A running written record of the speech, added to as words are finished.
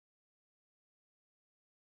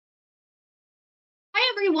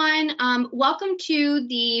everyone. Welcome to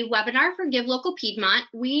the webinar for Give Local Piedmont.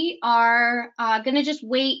 We are going to just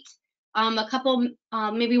wait a couple,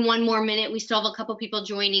 maybe one more minute. We still have a couple people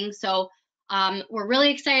joining, so we're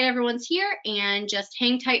really excited everyone's here, and just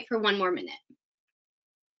hang tight for one more minute.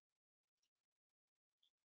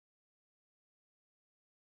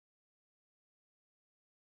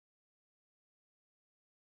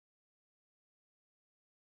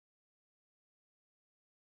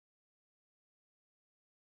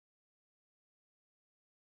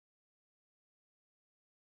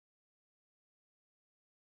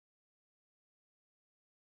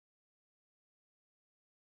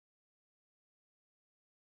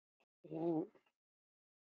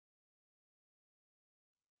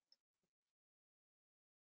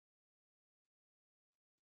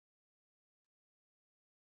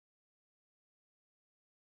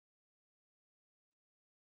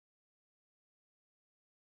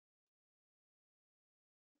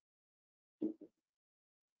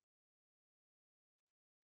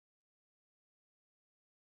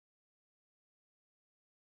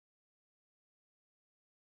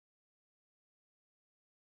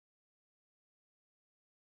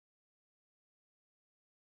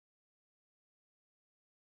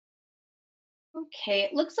 Okay,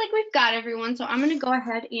 it looks like we've got everyone, so I'm going to go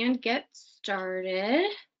ahead and get started.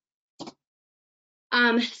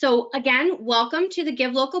 So again, welcome to the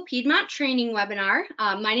Give Local Piedmont training webinar.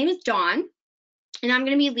 My name is Dawn, and I'm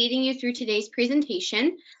going to be leading you through today's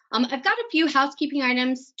presentation. I've got a few housekeeping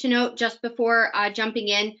items to note just before jumping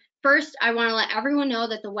in. First, I want to let everyone know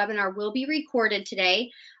that the webinar will be recorded today,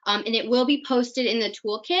 and it will be posted in the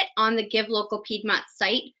toolkit on the Give Local Piedmont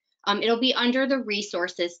site. It'll be under the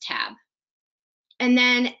resources tab. And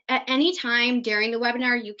then at any time during the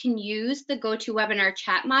webinar, you can use the GoToWebinar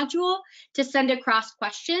chat module to send across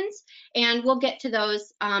questions, and we'll get to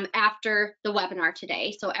those after the webinar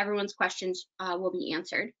today. So everyone's questions will be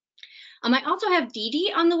answered. I also have Dee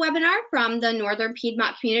Dee on the webinar from the Northern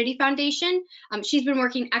Piedmont Community Foundation. She's been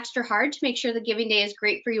working extra hard to make sure the Giving Day is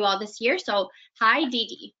great for you all this year. So hi, Dee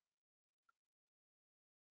Dee.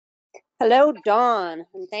 Hello, Dawn,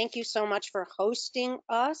 and thank you so much for hosting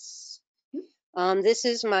us. This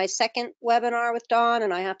is my second webinar with Dawn,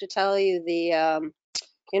 and I have to tell you, the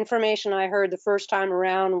information I heard the first time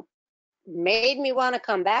around made me want to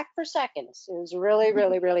come back for seconds. It was really,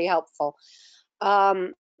 really, really helpful.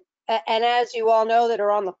 And as you all know that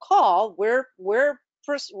are on the call, we're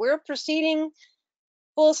proceeding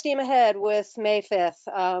full steam ahead with May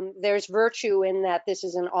 5th. There's virtue in that this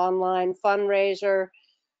is an online fundraiser.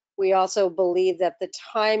 We also believe that the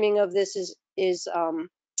timing of this is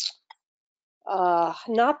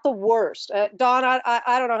not the worst. Dawn,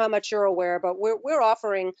 I don't know how much you're aware, but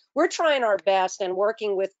we're trying our best and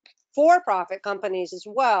working with for-profit companies as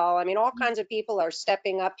well. I mean, all kinds of people are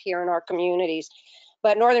stepping up here in our communities,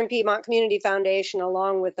 but Northern Piedmont Community Foundation,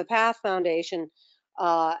 along with the PATH Foundation,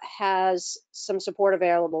 has some support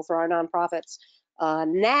available for our nonprofits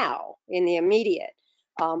now in the immediate.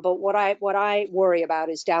 But what I worry about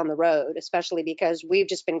is down the road, especially because we've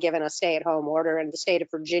just been given a stay-at-home order in the state of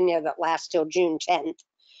Virginia that lasts till June 10th.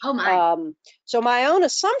 Oh my. So my own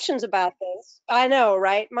assumptions about this, I know,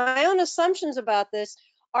 right? My own assumptions about this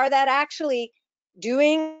are that actually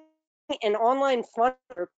doing an online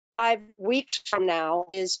fundraiser 5 weeks from now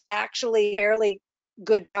is actually fairly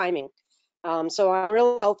good timing. So I'm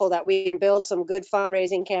really hopeful that we can build some good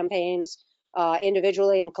fundraising campaigns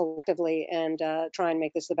individually and collectively, and try and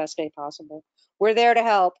make this the best day possible. We're there to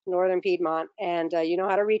help Northern Piedmont, and you know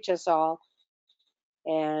how to reach us all.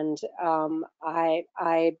 And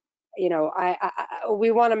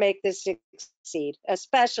we want to make this succeed,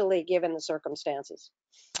 especially given the circumstances.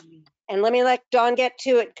 And let me let Dawn get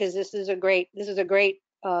to it, because this is a great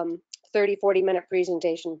 30-40 minute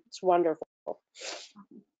presentation. It's wonderful.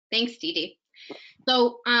 Thanks, Dee Dee.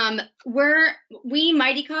 So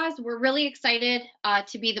Mightycause, we're really excited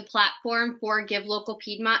to be the platform for Give Local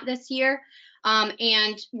Piedmont this year.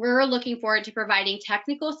 And we're looking forward to providing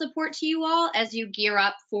technical support to you all as you gear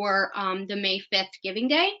up for the May 5th Giving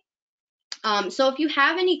Day. So if you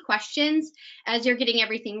have any questions as you're getting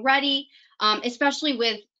everything ready, especially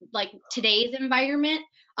with like today's environment,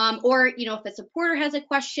 or if a supporter has a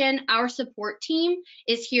question, our support team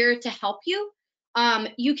is here to help you.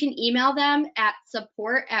 You can email them at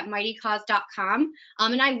support@mightycause.com,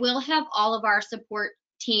 and I will have all of our support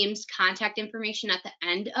team's contact information at the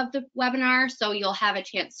end of the webinar, so you'll have a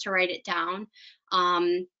chance to write it down.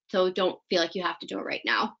 So don't feel like you have to do it right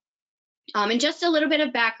now. And just a little bit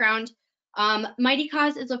of background,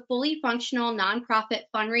 Mightycause is a fully functional nonprofit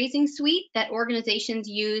fundraising suite that organizations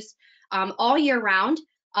use all year round.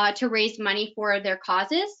 to raise money for their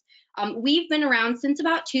causes. We've been around since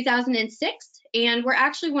about 2006, and we're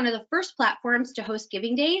actually one of the first platforms to host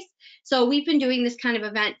Giving Days. So we've been doing this kind of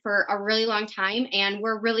event for a really long time, and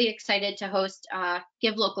we're really excited to host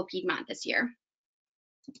Give Local Piedmont this year.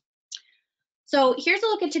 So here's a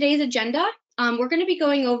look at today's agenda. We're going to be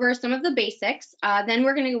going over some of the basics. Then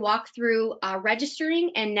we're going to walk through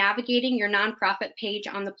registering and navigating your nonprofit page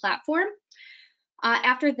on the platform.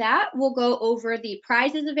 After that, we'll go over the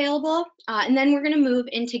prizes available, and then we're going to move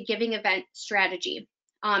into giving event strategy.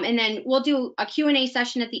 And then we'll do a Q&A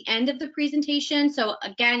session at the end of the presentation. So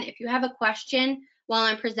again, if you have a question while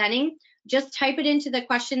I'm presenting, just type it into the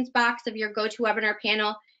questions box of your GoToWebinar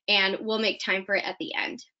panel, and we'll make time for it at the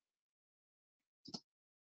end.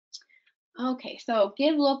 Okay, so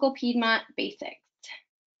Give Local Piedmont basics.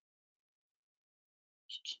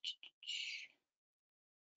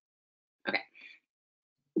 Okay.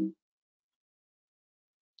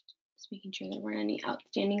 Just making sure there weren't any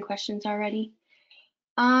outstanding questions already.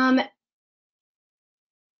 Okay,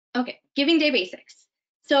 Giving Day basics.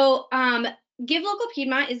 So Give Local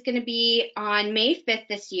Piedmont is going to be on May 5th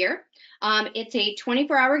this year. It's a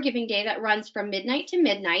 24-hour giving day that runs from midnight to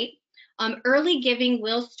midnight. Early giving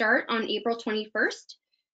will start on April 21st.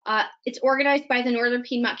 It's organized by the Northern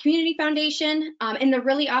Piedmont Community Foundation. And the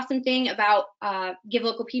really awesome thing about Give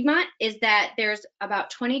Local Piedmont is that there's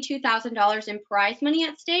about $22,000 in prize money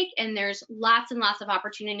at stake, and there's lots and lots of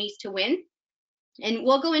opportunities to win. And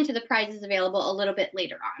we'll go into the prizes available a little bit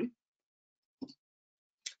later on.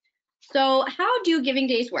 So how do Giving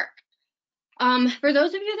Days work? For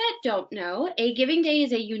those of you that don't know, a Giving Day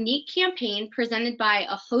is a unique campaign presented by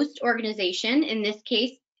a host organization, in this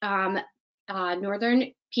case,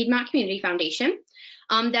 Northern Piedmont Community Foundation,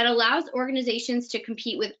 that allows organizations to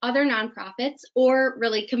compete with other nonprofits or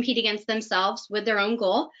really compete against themselves with their own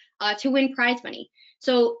goal to win prize money.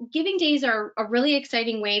 So Giving Days are a really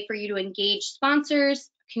exciting way for you to engage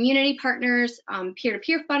sponsors, community partners,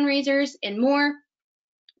 peer-to-peer fundraisers, and more,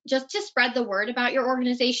 just to spread the word about your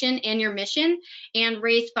organization and your mission and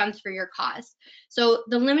raise funds for your cause. So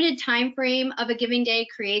the limited time frame of a Giving Day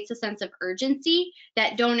creates a sense of urgency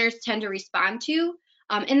that donors tend to respond to,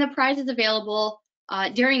 and the prizes available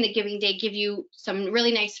during the Giving Day give you some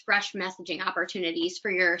really nice fresh messaging opportunities for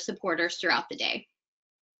your supporters throughout the day.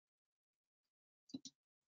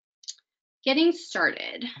 Getting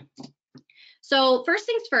started. So first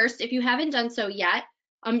things first, if you haven't done so yet,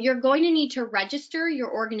 you're going to need to register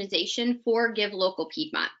your organization for Give Local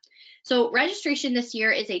Piedmont. So registration this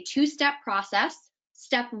year is a two-step process.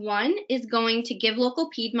 Step one is going to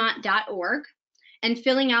givelocalpiedmont.org and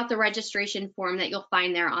filling out the registration form that you'll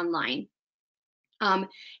find there online.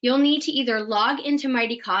 You'll need to either log into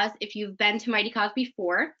Mightycause if you've been to Mightycause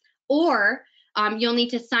before, or you'll need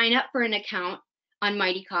to sign up for an account on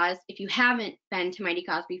Mightycause if you haven't been to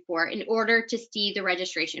Mightycause before in order to see the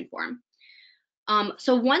registration form.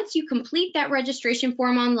 So once you complete that registration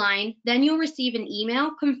form online, then you'll receive an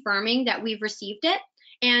email confirming that we've received it.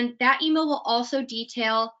 And that email will also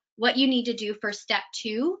detail what you need to do for step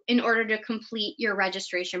two in order to complete your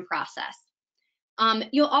registration process.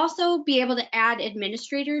 You'll also be able to add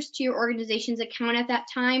administrators to your organization's account at that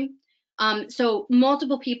time. So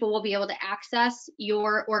multiple people will be able to access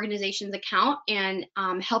your organization's account and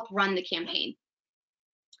help run the campaign.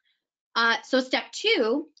 So step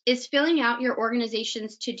two is filling out your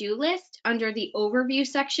organization's to-do list under the overview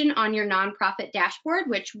section on your nonprofit dashboard,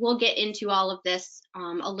 which we'll get into all of this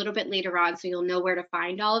a little bit later on, so you'll know where to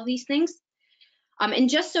find all of these things. And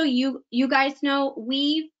just so you guys know,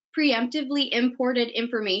 we've preemptively imported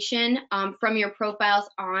information from your profiles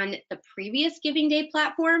on the previous Giving Day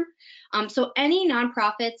platform. So any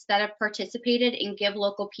nonprofits that have participated in Give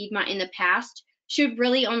Local Piedmont in the past should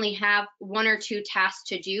really only have one or two tasks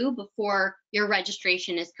to do before your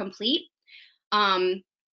registration is complete. And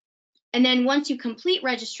then once you complete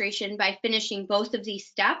registration by finishing both of these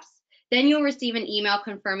steps, then you'll receive an email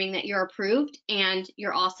confirming that you're approved and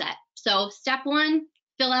you're all set. So step one,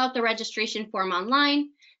 fill out the registration form online.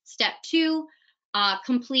 Step two,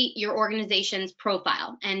 complete your organization's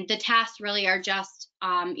profile. And the tasks really are just,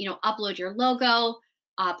 upload your logo,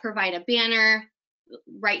 provide a banner,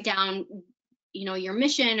 write down your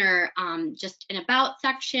mission or just an about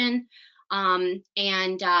section,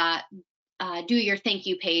 and do your thank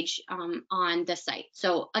you page on the site.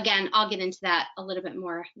 So again, I'll get into that a little bit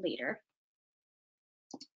more later.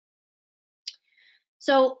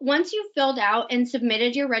 So once you've filled out and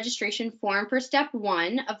submitted your registration form for step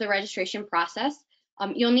one of the registration process,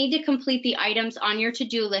 you'll need to complete the items on your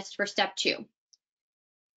to-do list for step two.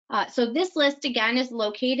 So this list again is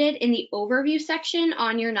located in the overview section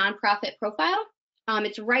on your nonprofit profile.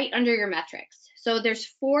 it's right under your metrics. So there's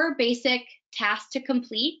 4 basic tasks to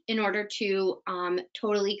complete in order to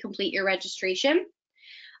totally complete your registration.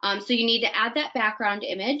 So you need to add that background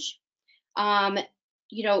image.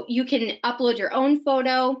 You can upload your own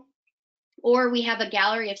photo, or we have a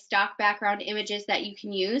gallery of stock background images that you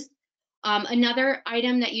can use. Another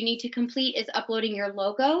item that you need to complete is uploading your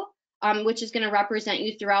logo, which is going to represent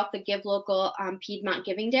you throughout the Give Local Piedmont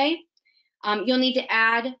Giving Day. You'll need to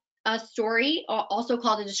add a story, also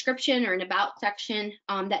called a description or an about section,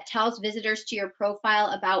 that tells visitors to your profile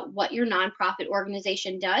about what your nonprofit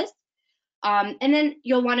organization does. And then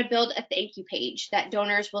you'll want to build a thank you page that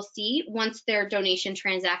donors will see once their donation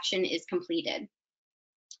transaction is completed.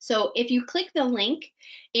 So if you click the link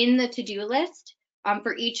in the to-do list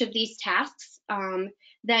for each of these tasks,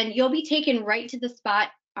 then you'll be taken right to the spot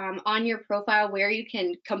on your profile where you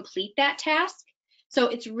can complete that task. So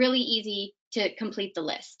it's really easy to complete the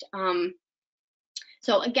list.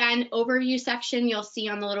 So again, overview section, you'll see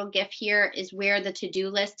on the little GIF here is where the to-do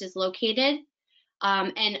list is located.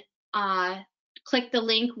 Click the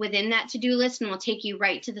link within that to-do list and we'll take you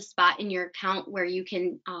right to the spot in your account where you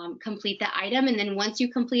can complete the item. And then once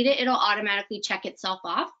you complete it, it'll automatically check itself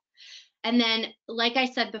off. And then, like I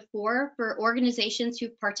said before, for organizations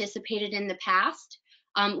who've participated in the past,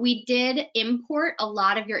 we did import a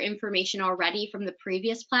lot of your information already from the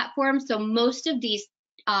previous platform. So most of these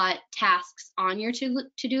tasks on your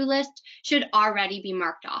to-do list should already be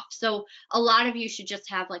marked off. So a lot of you should just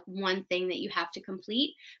have like one thing that you have to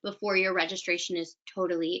complete before your registration is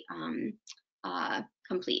totally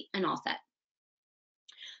complete and all set.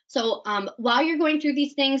 So while you're going through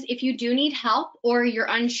these things, if you do need help or you're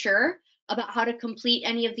unsure about how to complete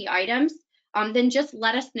any of the items, then just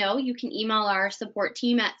let us know. You can email our support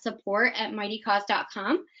team at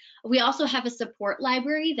support@mightycause.com. We also have a support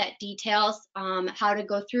library that details how to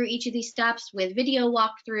go through each of these steps with video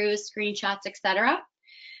walkthroughs, screenshots, etc.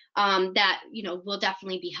 That will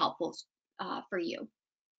definitely be helpful for you.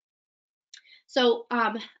 So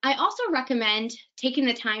I also recommend taking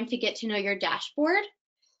the time to get to know your dashboard.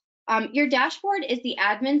 Your dashboard is the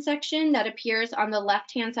admin section that appears on the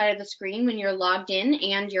left-hand side of the screen when you're logged in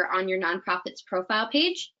and you're on your nonprofit's profile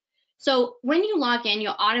page. So when you log in,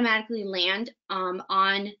 you'll automatically land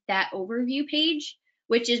on that overview page,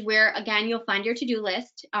 which is where, again, you'll find your to-do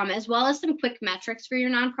list, as well as some quick metrics for your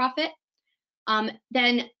nonprofit.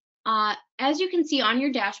 Then, as you can see on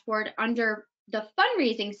your dashboard, under the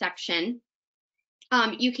fundraising section,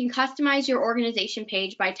 you can customize your organization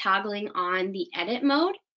page by toggling on the edit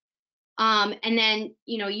mode. And then,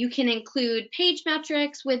 you can include page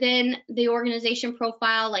metrics within the organization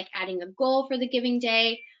profile, like adding a goal for the giving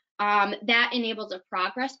day. That enables a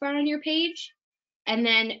progress bar on your page. And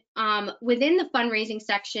then within the fundraising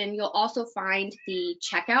section, you'll also find the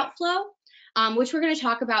checkout flow, which we're going to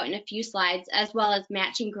talk about in a few slides, as well as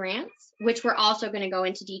matching grants, which we're also going to go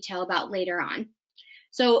into detail about later on.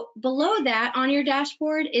 So below that on your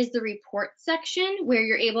dashboard is the report section where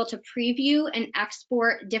you're able to preview and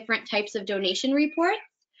export different types of donation reports.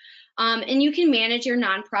 And you can manage your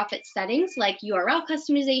nonprofit settings like URL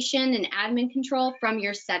customization and admin control from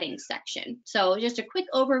your settings section. So just a quick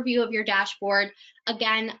overview of your dashboard.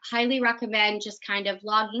 Again, highly recommend just kind of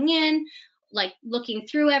logging in, like looking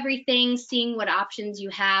through everything, seeing what options you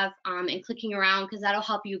have, and clicking around, because that'll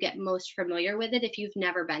help you get most familiar with it if you've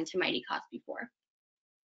never been to Mightycause before.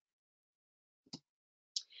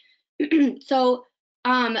 So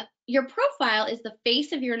your profile is the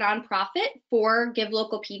face of your nonprofit for Give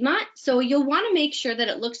Local Piedmont. So you'll want to make sure that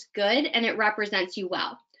it looks good and it represents you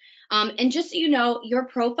well. And just so you know, your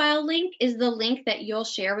profile link is the link that you'll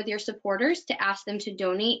share with your supporters to ask them to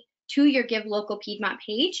donate to your Give Local Piedmont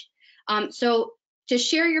page. So to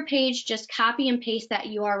share your page, just copy and paste that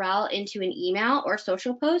URL into an email or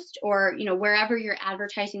social post, or wherever you're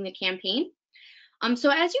advertising the campaign. So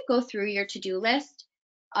as you go through your to-do list,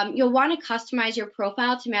 you'll want to customize your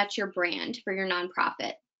profile to match your brand for your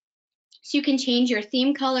nonprofit. So you can change your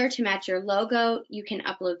theme color to match your logo. You can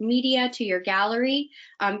upload media to your gallery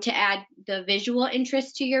to add the visual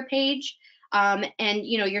interest to your page. And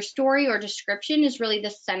your story or description is really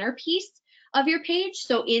the centerpiece of your page.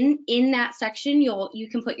 So in that section, you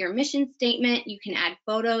can put your mission statement. You can add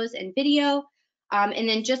photos and video. And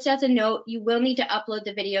then just as a note, you will need to upload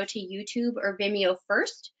the video to YouTube or Vimeo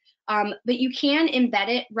first. But you can embed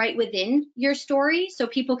it right within your story so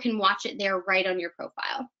people can watch it there right on your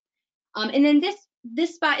profile. And then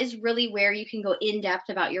this spot is really where you can go in depth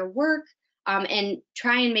about your work and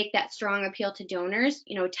try and make that strong appeal to donors.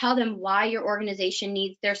 Tell them why your organization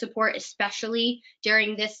needs their support, especially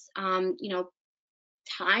during this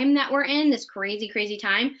time that we're in, this crazy, crazy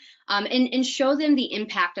time, and show them the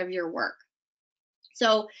impact of your work.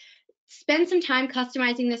 So spend some time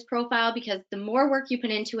customizing this profile, because the more work you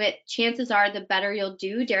put into it, chances are the better you'll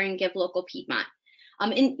do during Give Local Piedmont.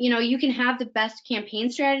 And you can have the best campaign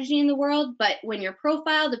strategy in the world, but when your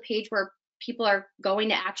profile, the page where people are going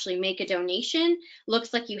to actually make a donation,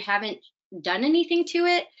 looks like you haven't done anything to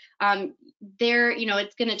it,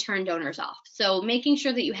 it's going to turn donors off. So making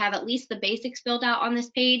sure that you have at least the basics filled out on this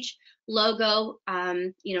page, logo,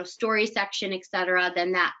 story section, etc.,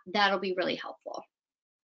 then that'll be really helpful.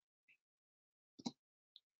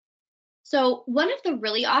 So one of the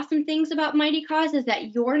really awesome things about Mightycause is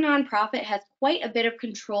that your nonprofit has quite a bit of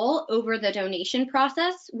control over the donation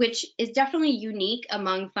process, which is definitely unique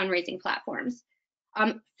among fundraising platforms.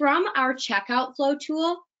 From our checkout flow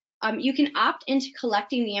tool, you can opt into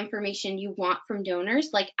collecting the information you want from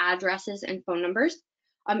donors, like addresses and phone numbers.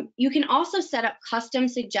 You can also set up custom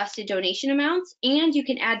suggested donation amounts, and you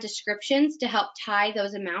can add descriptions to help tie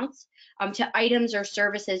those amounts to items or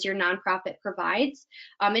services your nonprofit provides,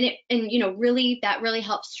 that really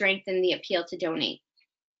helps strengthen the appeal to donate.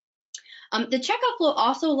 The checkout flow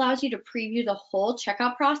also allows you to preview the whole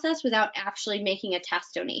checkout process without actually making a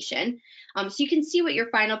test donation. So you can see what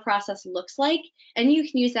your final process looks like, and you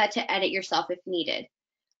can use that to edit yourself if needed.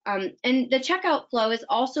 And the checkout flow is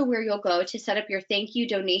also where you'll go to set up your thank you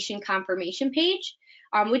donation confirmation page,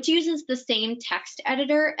 which uses the same text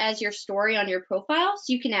editor as your story on your profile.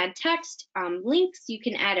 So you can add text, links, you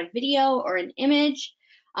can add a video or an image.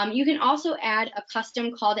 You can also add a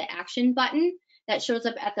custom call to action button that shows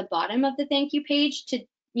up at the bottom of the thank you page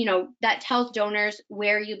that tells donors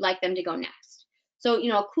where you'd like them to go next. So,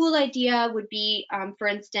 a cool idea would be, for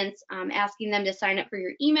instance, asking them to sign up for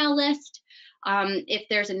your email list. If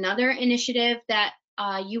there's another initiative that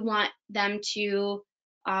you want them to,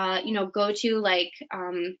 go to, like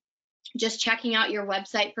just checking out your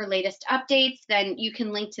website for latest updates, then you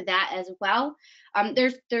can link to that as well.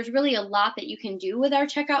 There's really a lot that you can do with our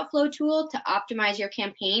checkout flow tool to optimize your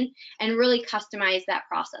campaign and really customize that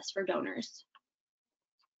process for donors.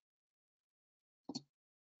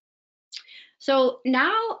 So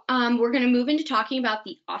now we're going to move into talking about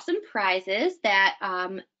the awesome prizes that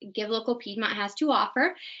Give Local Piedmont has to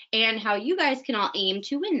offer and how you guys can all aim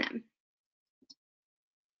to win them.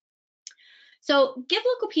 So Give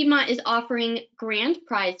Local Piedmont is offering grand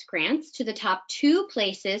prize grants to the top 2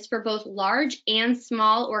 places for both large and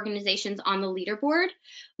small organizations on the leaderboard,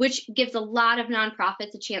 which gives a lot of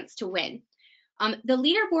nonprofits a chance to win. The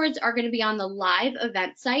leaderboards are going to be on the live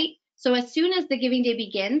event site. So as soon as the giving day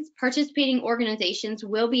begins, participating organizations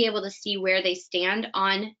will be able to see where they stand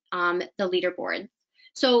on the leaderboard.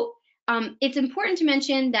 So it's important to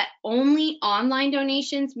mention that only online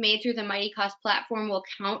donations made through the Mightycause platform will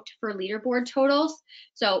count for leaderboard totals.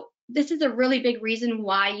 So this is a really big reason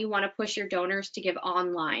why you want to push your donors to give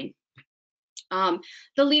online. The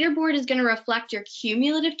leaderboard is going to reflect your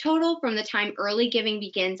cumulative total from the time early giving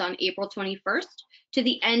begins on April 21st to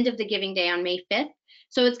the end of the giving day on May 5th.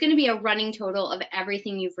 So it's going to be a running total of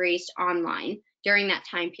everything you've raised online during that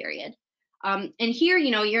time period. And here,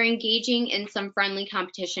 you're engaging in some friendly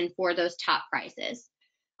competition for those top prizes.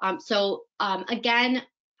 Again, grand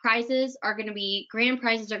prizes are going to be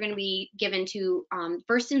given to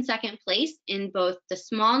first and second place in both the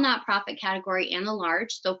small nonprofit category and the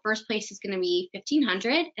large. So first place is going to be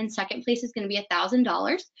 $1,500 and second place is going to be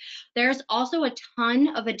 $1,000. There's also a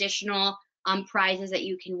ton of additional prizes that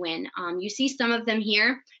you can win. You see some of them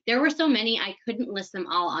here. There were so many, I couldn't list them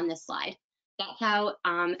all on this slide. That's how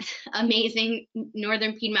amazing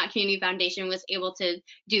Northern Piedmont Community Foundation was able to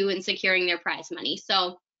do in securing their prize money.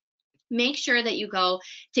 So make sure that you go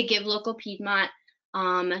to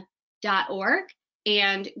givelocalpiedmont.org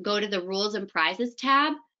and go to the Rules and Prizes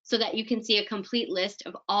tab so that you can see a complete list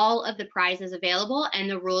of all of the prizes available and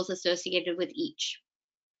the rules associated with each.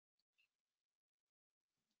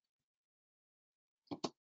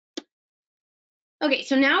 Okay,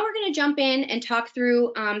 so now we're going to jump in and talk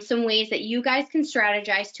through some ways that you guys can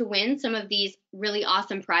strategize to win some of these really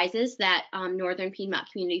awesome prizes that Northern Piedmont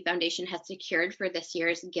Community Foundation has secured for this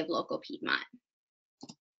year's Give Local Piedmont.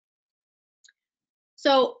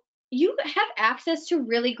 So you have access to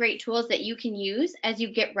really great tools that you can use as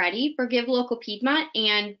you get ready for Give Local Piedmont,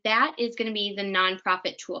 and that is going to be the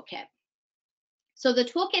nonprofit toolkit. So the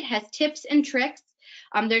toolkit has tips and tricks.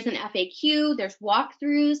 There's an FAQ, there's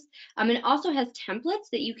walkthroughs, and it also has templates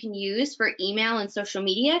that you can use for email and social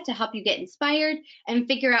media to help you get inspired and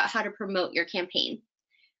figure out how to promote your campaign.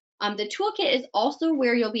 The toolkit is also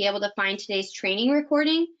where you'll be able to find today's training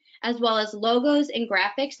recording, as well as logos and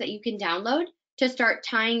graphics that you can download to start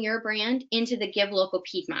tying your brand into the Give Local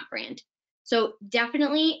Piedmont brand. So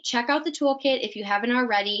definitely check out the toolkit if you haven't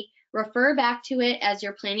already. Refer back to it as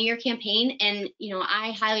you're planning your campaign, and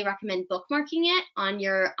I highly recommend bookmarking it on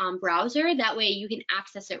your browser. That way you can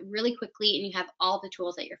access it really quickly and you have all the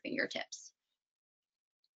tools at your fingertips.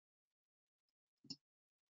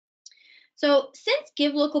 So since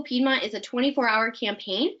Give Local Piedmont is a 24-hour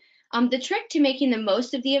campaign, the trick to making the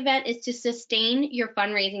most of the event is to sustain your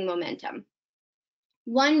fundraising momentum.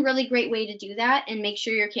 One really great way to do that and make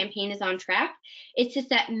sure your campaign is on track is to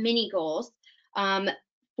set mini goals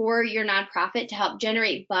for your nonprofit to help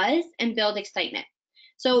generate buzz and build excitement.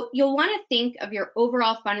 So you'll want to think of your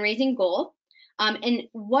overall fundraising goal and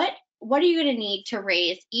what are you going to need to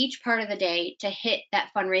raise each part of the day to hit that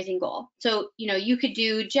fundraising goal. So you could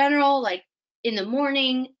do general, like in the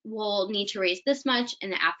morning we'll need to raise this much, in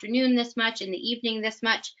the afternoon this much, in the evening this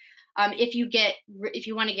much. If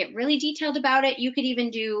you want to get really detailed about it, you could even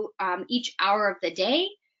do each hour of the day,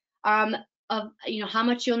 of how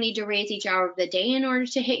much you'll need to raise each hour of the day in order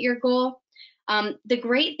to hit your goal. The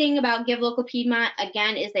great thing about Give Local Piedmont,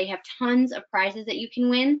 again, is they have tons of prizes that you can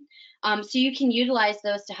win. So you can utilize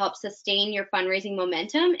those to help sustain your fundraising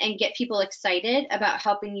momentum and get people excited about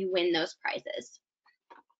helping you win those prizes.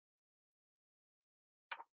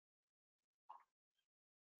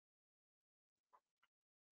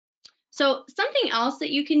 So something else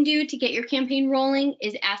that you can do to get your campaign rolling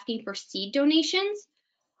is asking for seed donations.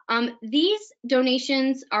 These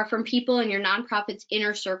donations are from people in your nonprofit's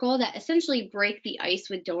inner circle that essentially break the ice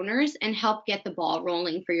with donors and help get the ball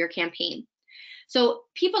rolling for your campaign. So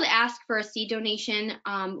people to ask for a seed donation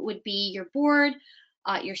would be your board,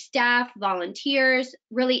 your staff, volunteers,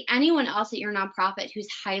 really anyone else at your nonprofit who's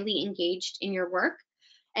highly engaged in your work.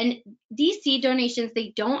 And these seed donations,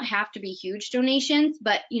 they don't have to be huge donations,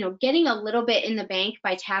 but getting a little bit in the bank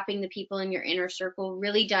by tapping the people in your inner circle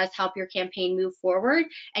really does help your campaign move forward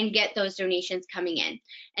and get those donations coming in.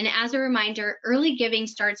 And as a reminder, early giving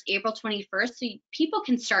starts April 21st, so people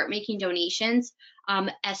can start making donations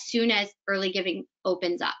as soon as early giving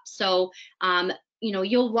opens up. So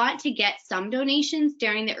you'll want to get some donations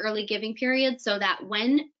during the early giving period so that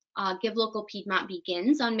when Give Local Piedmont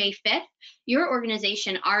begins on May 5th, your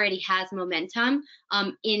organization already has momentum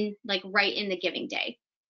right in the giving day.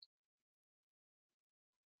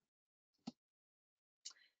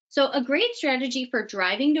 So a great strategy for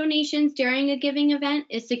driving donations during a giving event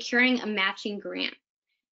is securing a matching grant.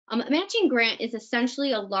 A matching grant is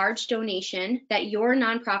essentially a large donation that your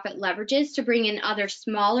nonprofit leverages to bring in other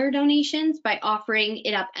smaller donations by offering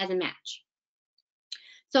it up as a match.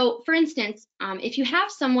 So for instance, if you have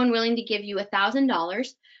someone willing to give you $1,000,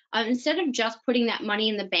 instead of just putting that money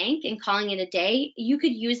in the bank and calling it a day, you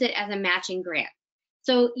could use it as a matching grant.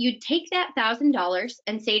 So you'd take that $1,000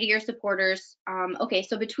 and say to your supporters, okay,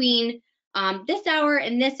 so between this hour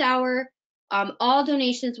and this hour, all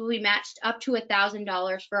donations will be matched up to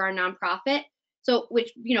 $1,000 for our nonprofit. So which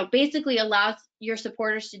basically allows your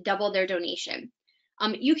supporters to double their donation.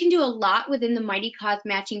 You can do a lot within the Mightycause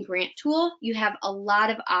matching grant tool. You have a lot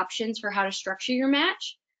of options for how to structure your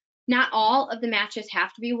match. Not all of the matches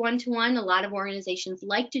have to be one-to-one. A lot of organizations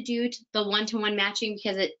like to do the one-to-one matching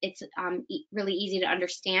because it's really easy to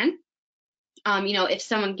understand. If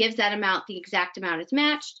someone gives that amount, the exact amount is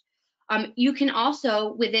matched. You can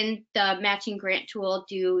also, within the matching grant tool,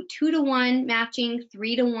 do 2-to-1 matching,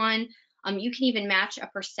 3-to-1. You can even match a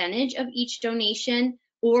percentage of each donation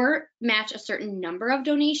or match a certain number of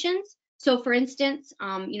donations. So for instance,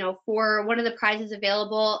 for one of the prizes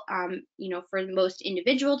available, for the most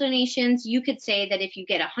individual donations, you could say that if you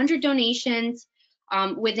get 100 donations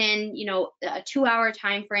within, a 2-hour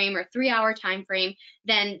time frame or 3-hour time frame,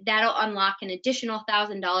 then that'll unlock an additional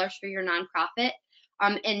 $1,000 for your nonprofit.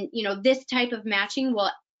 And this type of matching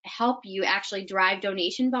will help you actually drive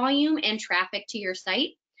donation volume and traffic to your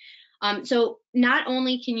site. So not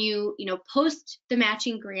only can you, post the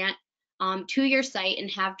matching grant to your site and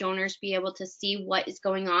have donors be able to see what is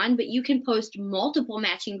going on, but you can post multiple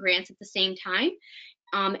matching grants at the same time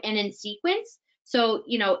and in sequence. So,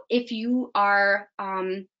 if you are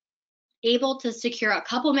able to secure a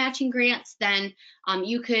couple matching grants, then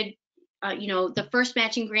you could, the first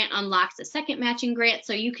matching grant unlocks the second matching grant.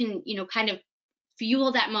 So you can, kind of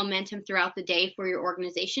fuel that momentum throughout the day for your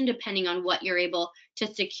organization, depending on what you're able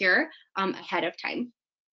to secure ahead of time.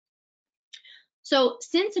 So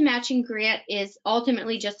since a matching grant is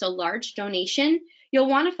ultimately just a large donation, you'll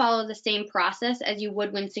want to follow the same process as you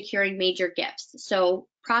would when securing major gifts. So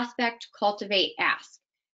prospect, cultivate, ask.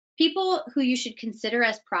 People who you should consider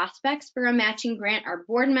as prospects for a matching grant are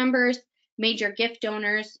board members, major gift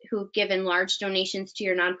donors who've given large donations to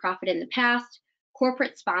your nonprofit in the past.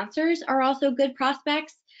 Corporate sponsors are also good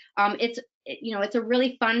prospects. It's a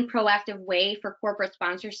really fun, proactive way for corporate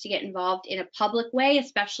sponsors to get involved in a public way,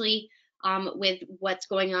 especially with what's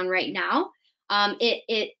going on right now.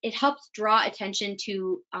 It helps draw attention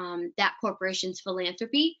to that corporation's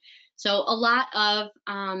philanthropy. So a lot of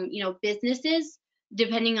businesses,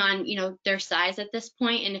 depending on their size at this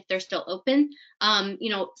point and if they're still open,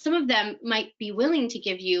 some of them might be willing to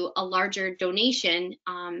give you a larger donation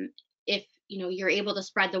if you're able to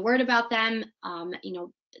spread the word about them,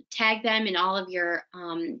 tag them in all of your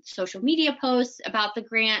social media posts about the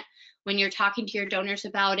grant when you're talking to your donors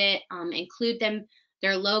about it, include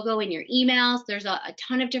their logo in your emails. There's a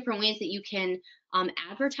ton of different ways that you can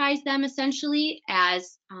advertise them essentially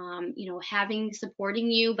as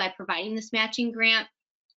supporting you by providing this matching grant.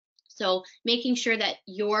 So making sure that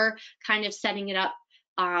you're kind of setting it up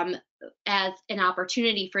as an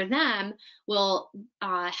opportunity for them will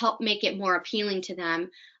help make it more appealing to them,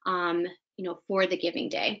 for the giving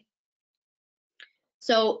day.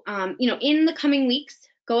 So, in the coming weeks,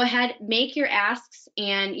 go ahead, make your asks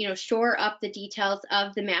and, shore up the details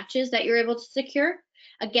of the matches that you're able to secure.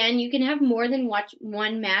 Again, you can have more than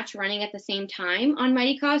one match running at the same time on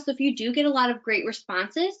Mightycause. So if you do get a lot of great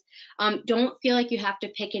responses, don't feel like you have to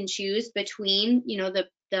pick and choose between,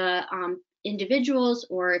 the individuals,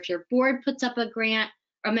 or if your board puts up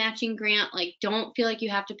a matching grant, like don't feel like you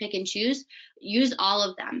have to pick and choose. Use all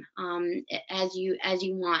of them as you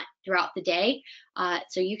want throughout the day.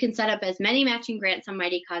 So you can set up as many matching grants on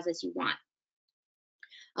Mightycause as you want.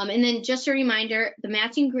 And then just a reminder, the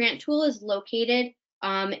matching grant tool is located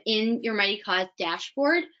in your Mightycause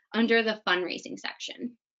dashboard under the fundraising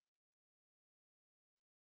section.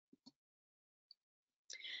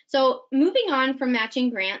 So moving on from matching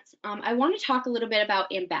grants, I want to talk a little bit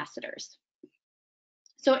about ambassadors.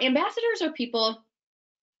 So ambassadors are people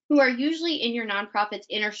who are usually in your nonprofit's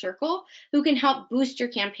inner circle who can help boost your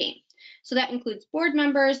campaign. So that includes board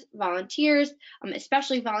members, volunteers,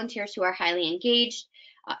 especially volunteers who are highly engaged,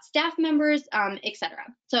 staff members, etc.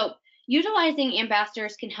 So utilizing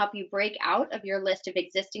ambassadors can help you break out of your list of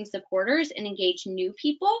existing supporters and engage new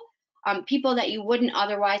people, people that you wouldn't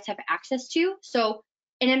otherwise have access to. So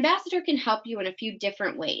an ambassador can help you in a few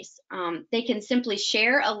different ways. They can simply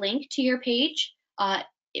share a link to your page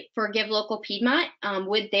for Give Local Piedmont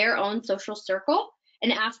with their own social circle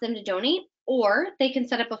and ask them to donate, or they can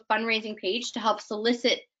set up a fundraising page to help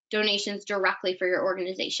solicit donations directly for your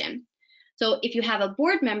organization. So if you have a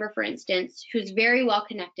board member, for instance, who's very well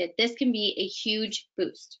connected, this can be a huge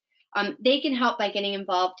boost. They can help by getting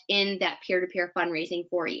involved in that peer-to-peer fundraising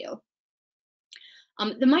for you.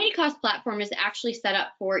 The Mightycause platform is actually set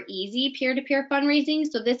up for easy peer-to-peer fundraising,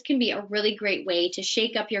 so this can be a really great way to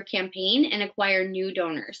shake up your campaign and acquire new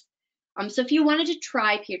donors. So if you wanted to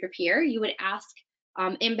try peer-to-peer, you would ask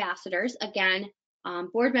ambassadors, again,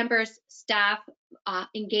 board members, staff,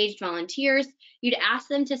 engaged volunteers, you'd ask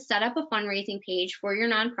them to set up a fundraising page for your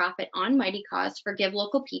nonprofit on Mightycause for Give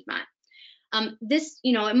Local Piedmont. This,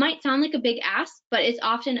 it might sound like a big ask, but it's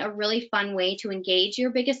often a really fun way to engage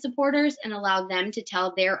your biggest supporters and allow them to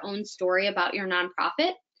tell their own story about your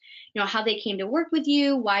nonprofit, how they came to work with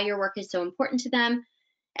you, why your work is so important to them.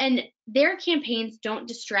 And their campaigns don't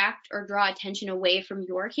distract or draw attention away from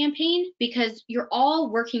your campaign because you're all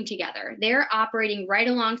working together. They're operating right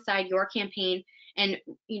alongside your campaign and,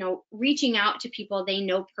 reaching out to people they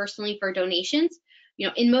know personally for donations.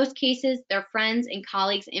 In most cases, their friends and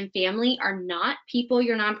colleagues and family are not people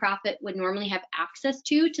your nonprofit would normally have access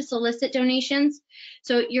to solicit donations.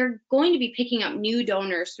 So you're going to be picking up new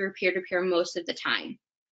donors through peer-to-peer most of the time.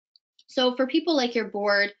 So for people like your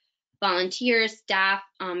board, volunteers, staff,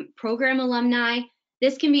 program alumni,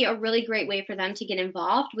 this can be a really great way for them to get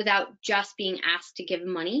involved without just being asked to give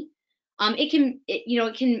money. It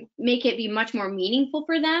can make it be much more meaningful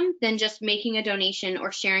for them than just making a donation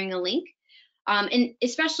or sharing a link. And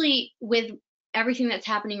especially with everything that's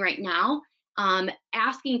happening right now,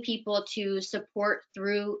 asking people to support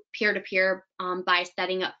through peer-to-peer by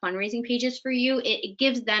setting up fundraising pages for you, it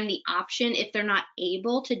gives them the option, if they're not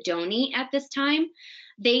able to donate at this time,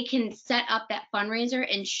 they can set up that fundraiser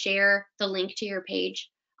and share the link to your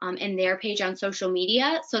page and their page on social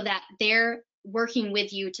media so that they're working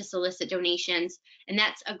with you to solicit donations. And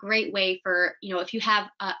that's a great way for, if you have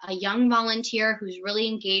a young volunteer who's really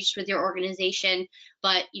engaged with your organization,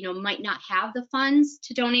 but, might not have the funds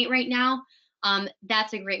to donate right now,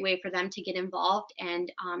 that's a great way for them to get involved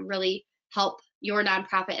and really help your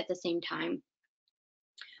nonprofit at the same time.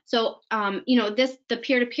 So, the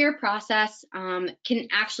peer-to-peer process can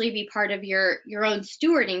actually be part of your own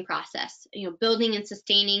stewarding process, building and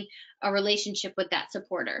sustaining a relationship with that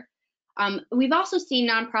supporter. We've also seen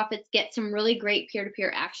nonprofits get some really great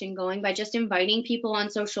peer-to-peer action going by just inviting people on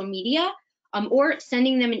social media or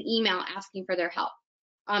sending them an email asking for their help.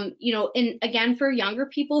 And again, for younger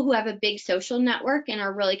people who have a big social network and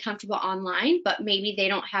are really comfortable online, but maybe they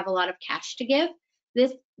don't have a lot of cash to give,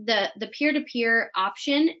 the peer-to-peer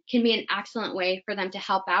option can be an excellent way for them to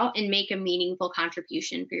help out and make a meaningful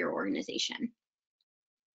contribution for your organization.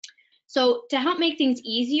 So to help make things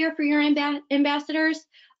easier for your ambassadors,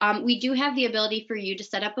 we do have the ability for you to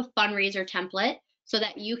set up a fundraiser template so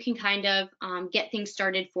that you can kind of get things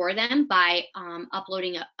started for them by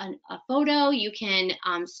uploading a photo. You can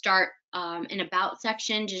start an about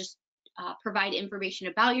section to just provide information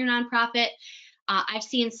about your nonprofit. I've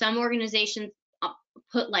seen some organizations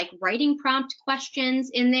put like writing prompt questions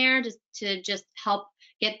in there to just help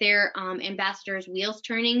get their ambassadors' wheels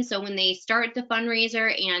turning. So when they start the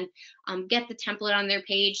fundraiser and get the template on their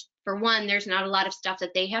page, for one, there's not a lot of stuff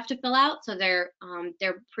that they have to fill out, so they're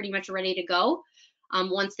pretty much ready to go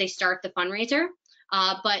once they start the fundraiser.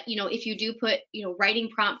 But if you do put writing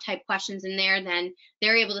prompt type questions in there, then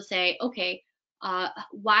they're able to say, okay,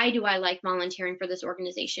 why do I like volunteering for this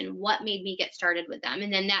organization? What made me get started with them?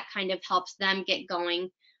 And then that kind of helps them get going,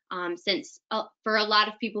 since for a lot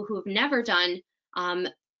of people who have never done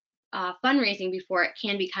fundraising before, it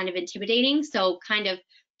can be kind of intimidating. So kind of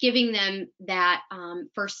giving them that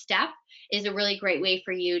first step is a really great way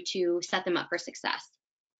for you to set them up for success.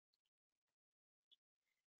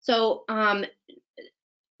 So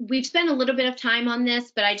we've spent a little bit of time on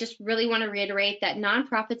this, but I just really want to reiterate that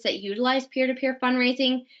nonprofits that utilize peer-to-peer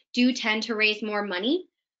fundraising do tend to raise more money.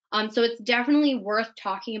 So it's definitely worth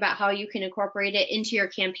talking about how you can incorporate it into your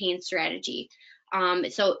campaign strategy.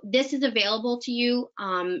 So this is available to you.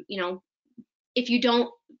 If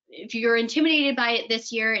you're intimidated by it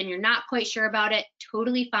this year and you're not quite sure about it,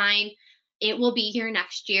 totally fine. It will be here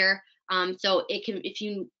next year. So it can, if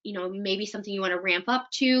maybe something you want to ramp up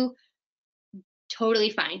to, totally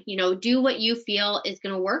fine. Do what you feel is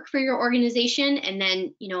going to work for your organization. And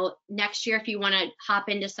then, next year, if you want to hop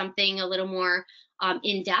into something a little more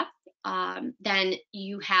in depth, then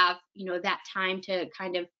you have, that time to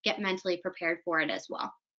kind of get mentally prepared for it as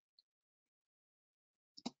well.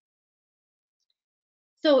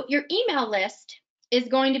 So your email list is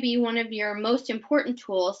going to be one of your most important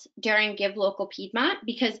tools during Give Local Piedmont,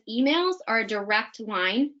 because emails are a direct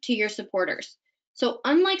line to your supporters. So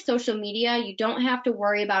unlike social media, you don't have to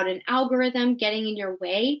worry about an algorithm getting in your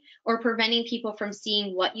way or preventing people from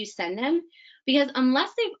seeing what you send them, because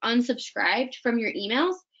unless they've unsubscribed from your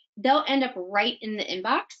emails, they'll end up right in the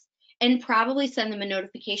inbox and probably send them a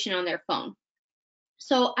notification on their phone.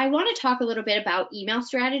 So I want to talk a little bit about email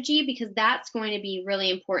strategy, because that's going to be really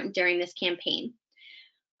important during this campaign.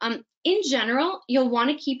 In general, you'll want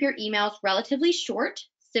to keep your emails relatively short,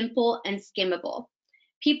 simple, and skimmable.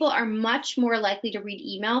 People are much more likely to read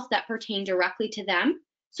emails that pertain directly to them.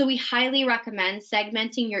 So we highly recommend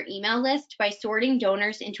segmenting your email list by sorting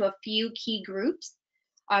donors into a few key groups.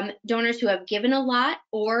 Donors who have given a lot,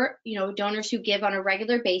 or donors who give on a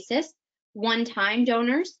regular basis, one-time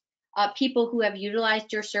donors, people who have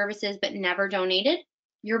utilized your services but never donated,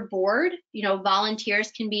 your board,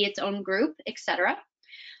 volunteers can be its own group, etc.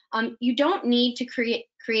 You don't need to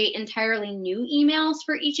create entirely new emails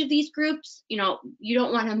for each of these groups. You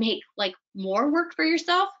don't want to make like more work for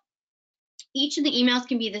yourself. Each of the emails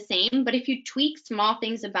can be the same, but if you tweak small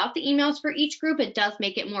things about the emails for each group, it does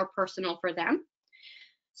make it more personal for them.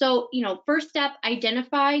 So, first step,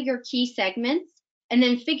 identify your key segments and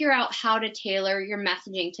then figure out how to tailor your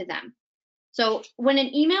messaging to them. So when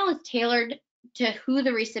an email is tailored to who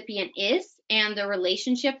the recipient is and the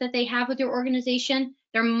relationship that they have with your organization,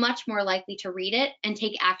 they're much more likely to read it and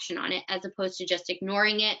take action on it, as opposed to just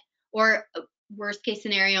ignoring it, or worst case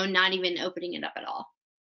scenario, not even opening it up at all.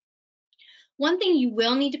 One thing you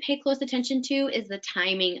will need to pay close attention to is the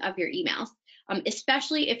timing of your emails,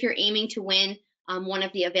 especially if you're aiming to win one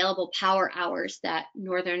of the available power hours that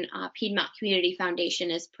Northern Piedmont Community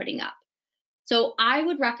Foundation is putting up. So I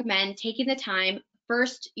would recommend taking the time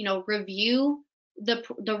first, review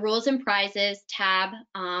the rules and prizes tab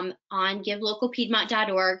on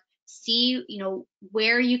givelocalpiedmont.org. See,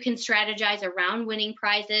 where you can strategize around winning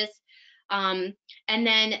prizes, and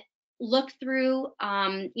then look through,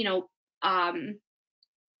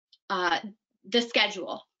 the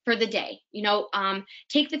schedule for the day.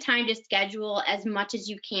 Take the time to schedule as much as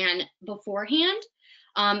you can beforehand.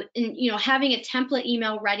 And having a template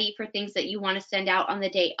email ready for things that you want to send out on the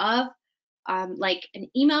day of like an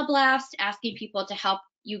email blast asking people to help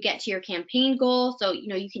you get to your campaign goal. So,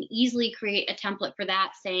 you can easily create a template for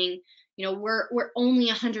that saying, we're only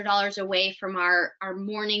 $100 away from our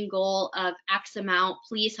morning goal of X amount.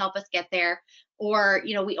 Please help us get there. Or,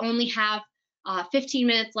 we only have 15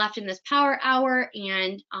 minutes left in this power hour,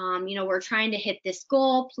 and we're trying to hit this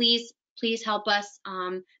goal. Please help us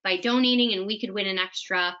by donating, and we could win an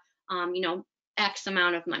extra X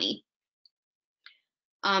amount of money.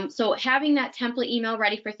 So having that template email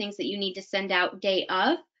ready for things that you need to send out day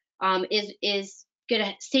of is going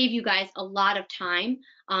to save you guys a lot of time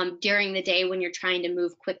during the day when you're trying to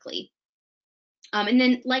move quickly. And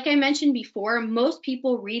then, like I mentioned before, most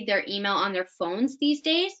people read their email on their phones these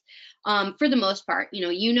days. For the most part,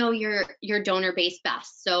 you know your donor base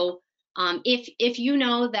best. So if you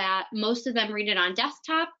know that most of them read it on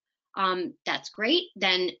desktop, that's great.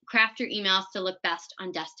 Then craft your emails to look best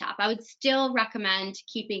on desktop. I would still recommend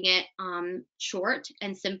keeping it short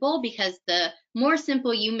and simple, because the more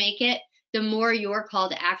simple you make it, the more your call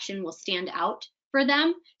to action will stand out for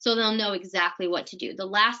them, so they'll know exactly what to do. The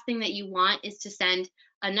last thing that you want is to send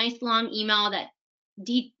a nice long email that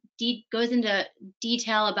goes into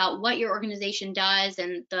detail about what your organization does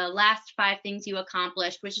and the last 5 things you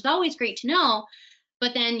accomplished, which is always great to know,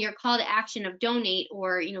 but then your call to action of donate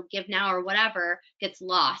or give now or whatever gets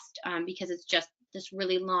lost because it's just this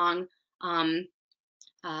really long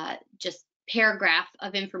just paragraph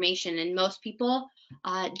of information, and most people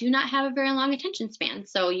do not have a very long attention span.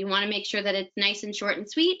 So you want to make sure that it's nice and short and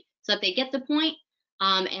sweet so that they get the point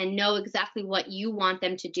and know exactly what you want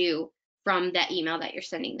them to do from that email that you're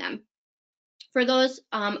sending them. For those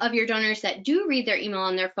of your donors that do read their email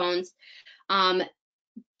on their phones,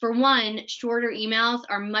 for one, shorter emails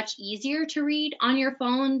are much easier to read on your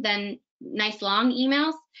phone than nice long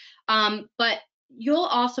emails, but you'll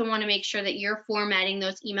also want to make sure that you're formatting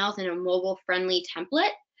those emails in a mobile-friendly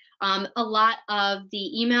template. A lot of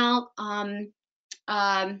the email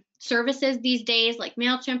services these days, like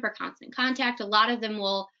MailChimp or Constant Contact, a lot of them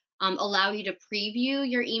will allow you to preview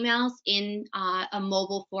your emails in a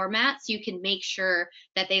mobile format, so you can make sure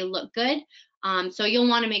that they look good. So you'll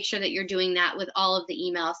want to make sure that you're doing that with all of the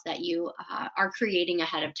emails that you are creating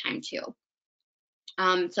ahead of time too.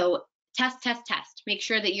 So test. Make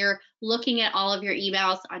sure that you're looking at all of your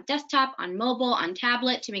emails on desktop, on mobile, on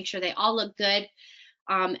tablet, to make sure they all look good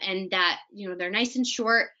and that they're nice and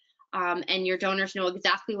short, and your donors know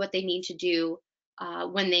exactly what they need to do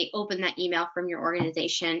when they open that email from your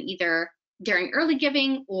organization, either during early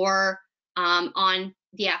giving or on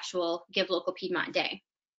the actual Give Local Piedmont Day.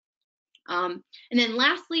 And then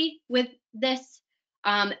lastly, with this,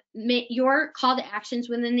 your call to actions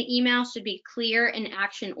within the email should be clear and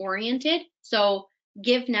action oriented. So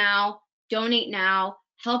give now, donate now,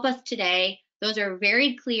 help us today. Those are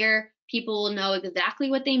very clear. People will know exactly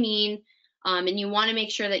what they mean. And you want to make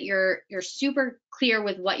sure that you're super clear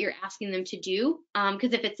with what you're asking them to do.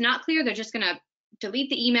 Because if it's not clear, they're just going to delete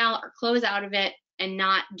the email or close out of it and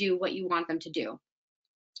not do what you want them to do.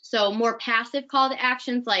 So more passive call to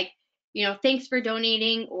actions like, thanks for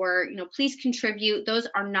donating, or, please contribute, those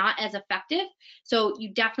are not as effective. So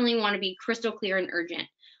you definitely want to be crystal clear and urgent.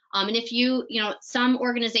 And if some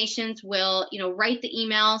organizations will, write the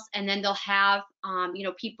emails, and then they'll have,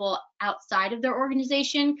 people outside of their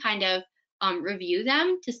organization kind of review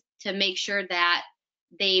them to make sure that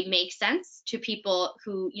they make sense to people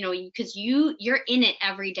who, because you're in it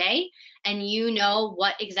every day and you know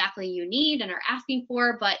what exactly you need and are asking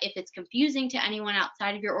for. But if it's confusing to anyone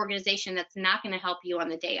outside of your organization, that's not going to help you on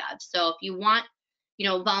the day of. So if you want,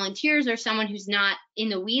 volunteers or someone who's not in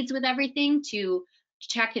the weeds with everything to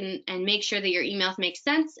check and make sure that your emails make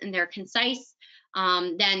sense and they're concise,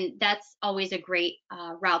 then that's always a great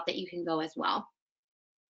route that you can go as well.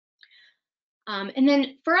 And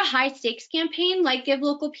then for a high stakes campaign like Give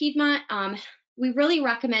Local Piedmont, we really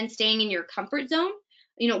recommend staying in your comfort zone.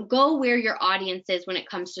 Go where your audience is when it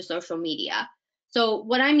comes to social media. So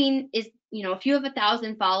what I mean is, if you have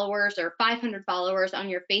 1,000 followers or 500 followers on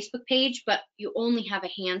your Facebook page, but you only have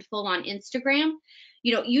a handful on Instagram,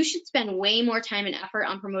 you should spend way more time and effort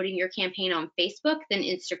on promoting your campaign on Facebook than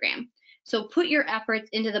Instagram. So put your efforts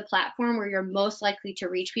into the platform where you're most likely to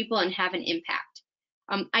reach people and have an impact.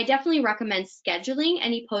 I definitely recommend scheduling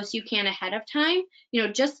any posts you can ahead of time,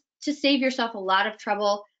 just to save yourself a lot of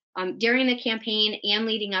trouble during the campaign and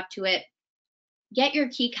leading up to it. Get your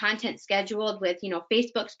key content scheduled with,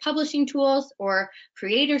 Facebook's publishing tools or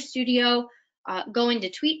Creator Studio. Go into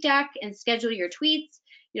TweetDeck and schedule your tweets.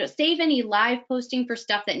 Save any live posting for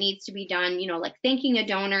stuff that needs to be done, like thanking a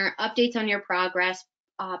donor, updates on your progress,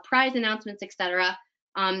 prize announcements, etc.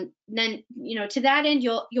 Then, to that end,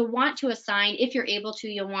 you'll want to assign, if you're able to,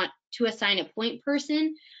 you'll want to assign a point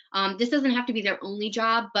person. This doesn't have to be their only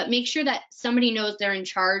job, but make sure that somebody knows they're in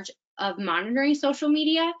charge of monitoring social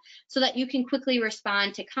media so that you can quickly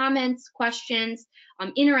respond to comments, questions,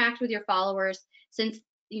 interact with your followers, since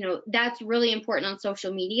that's really important on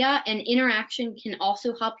social media, and interaction can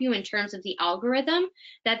also help you in terms of the algorithm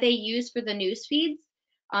that they use for the news feeds.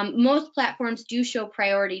 Most platforms do show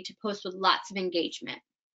priority to posts with lots of engagement.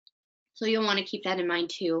 So you'll want to keep that in mind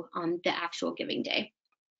too on the actual giving day.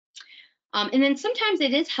 And then sometimes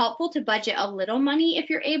it is helpful to budget a little money if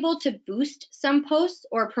you're able to boost some posts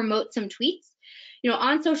or promote some tweets.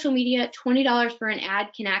 On social media, $20 for an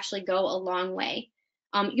ad can actually go a long way.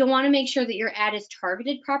 You'll want to make sure that your ad is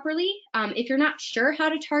targeted properly. If you're not sure how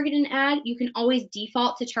to target an ad, you can always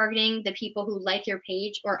default to targeting the people who like your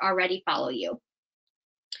page or already follow you.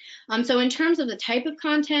 So in terms of the type of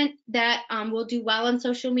content that will do well on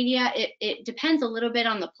social media, it depends a little bit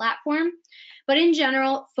on the platform. But in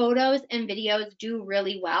general, photos and videos do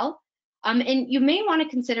really well. And you may want to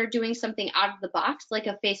consider doing something out of the box, like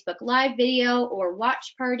a Facebook Live video or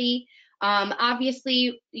watch party.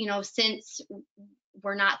 Obviously, since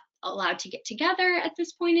we're not allowed to get together at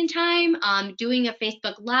this point in time, doing a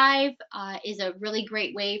Facebook Live is a really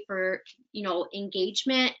great way for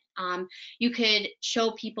engagement. You could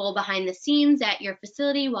show people behind the scenes at your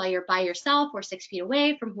facility while you're by yourself or 6 feet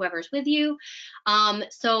away from whoever's with you.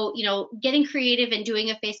 So getting creative and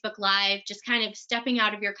doing a Facebook Live, just kind of stepping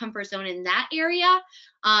out of your comfort zone in that area,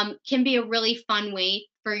 can be a really fun way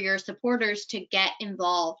for your supporters to get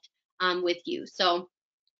involved with you. So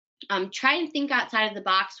try and think outside of the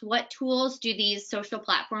box. What tools do these social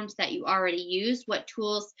platforms that you already use, what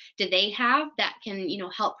tools do they have that can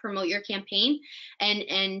help promote your campaign,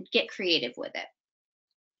 and get creative with it.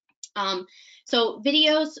 So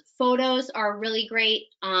videos, photos are really great.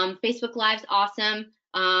 Facebook Live's awesome.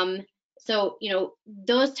 So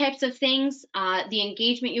those types of things, the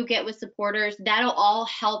engagement you get with supporters, that'll all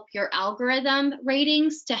help your algorithm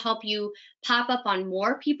ratings to help you pop up on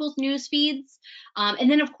more people's news feeds. And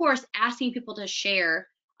then of course, asking people to share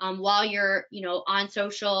while you're on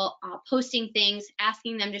social, posting things,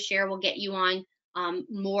 asking them to share will get you on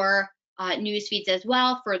more news feeds as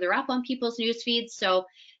well, further up on people's news feeds. So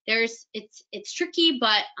it's tricky,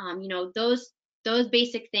 but those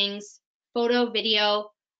basic things, photo,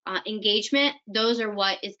 video, engagement, those are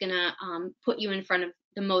what is gonna put you in front of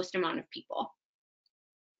the most amount of people.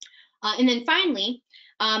 And then finally,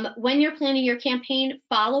 when you're planning your campaign,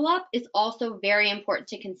 follow-up is also very important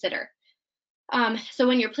to consider. So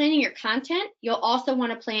when you're planning your content, you'll also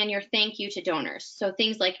want to plan your thank you to donors. So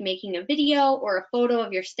things like making a video or a photo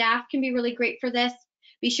of your staff can be really great for this.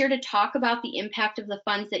 Be sure to talk about the impact of the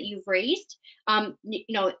funds that you've raised,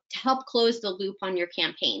 to help close the loop on your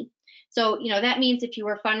campaign. So, that means if you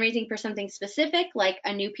were fundraising for something specific, like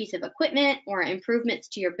a new piece of equipment or improvements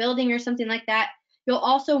to your building or something like that, you'll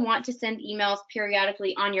also want to send emails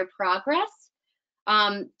periodically on your progress.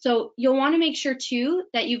 So you'll want to make sure too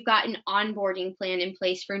that you've got an onboarding plan in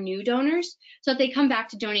place for new donors so that they come back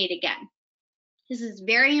to donate again. This is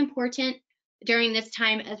very important during this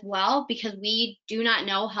time as well, because we do not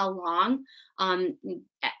know how long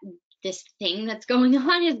this thing that's going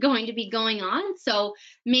on is going to be going on. So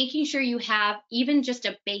making sure you have even just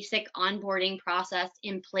a basic onboarding process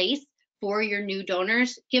in place for your new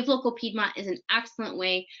donors. Give Local Piedmont is an excellent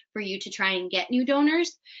way for you to try and get new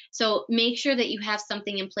donors. So make sure that you have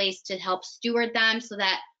something in place to help steward them so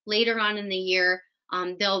that later on in the year,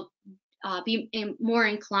 they'll be more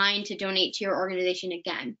inclined to donate to your organization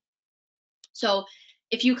again. So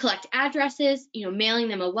if you collect addresses, mailing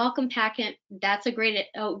them a welcome packet, that's a great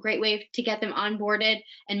way to get them onboarded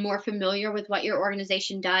and more familiar with what your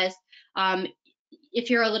organization does. If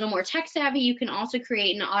you're a little more tech savvy, you can also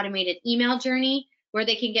create an automated email journey where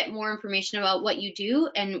they can get more information about what you do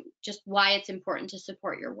and just why it's important to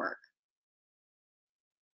support your work.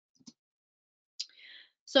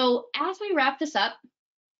 So as we wrap this up,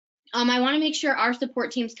 I want to make sure our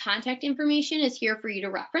support team's contact information is here for you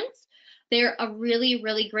to reference. They're a really,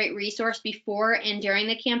 really great resource before and during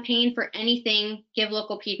the campaign for anything Give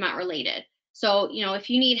Local Piedmont related. So, if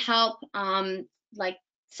you need help like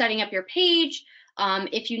setting up your page,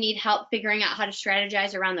 if you need help figuring out how to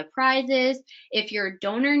strategize around the prizes, if your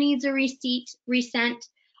donor needs a receipt resent,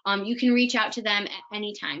 you can reach out to them at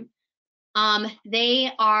any time.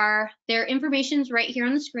 Their information's right here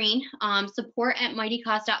on the screen.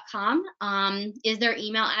 support@mightycause.com is their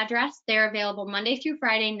email address. They're available Monday through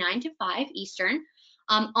Friday, 9 to 5 Eastern.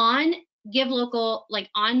 On Give Local, like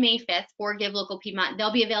on May 5th for Give Local Piedmont,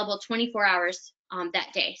 they'll be available 24 hours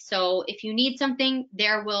that day. So if you need something,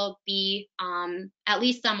 there will be at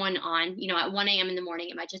least someone on, at 1 a.m. in the morning.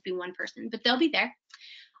 It might just be one person, but they'll be there.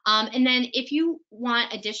 And then if you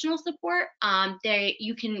want additional support,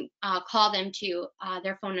 you can call them too.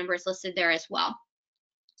 Their phone number is listed there as well.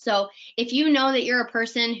 So if you know that you're a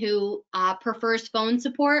person who prefers phone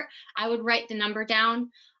support, I would write the number down.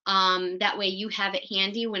 That way you have it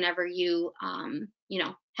handy whenever you,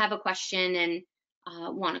 have a question and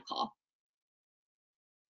want to call.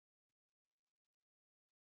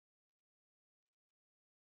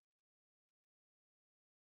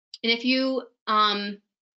 And if you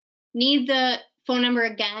need the phone number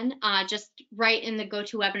again, just write in the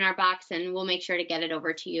GoToWebinar box and we'll make sure to get it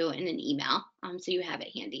over to you in an email so you have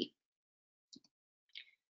it handy.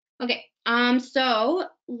 Okay, so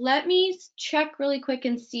let me check really quick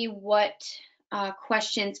and see what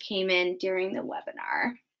questions came in during the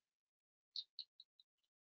webinar.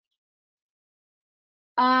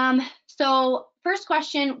 So first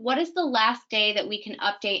question, what is the last day that we can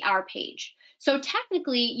update our page? So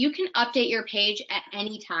technically you can update your page at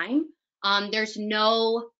any time. There's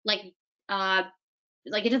no like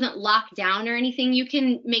it doesn't lock down or anything. You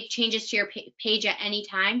can make changes to your page at any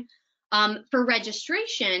time. For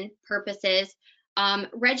registration purposes,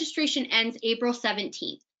 registration ends April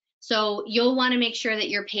 17th. So you'll want to make sure that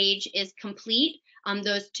your page is complete.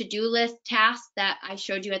 Those to-do list tasks that I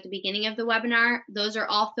showed you at the beginning of the webinar, those are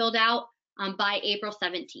all filled out by April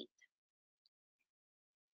 17th.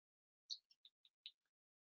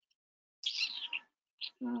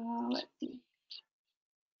 Let's see.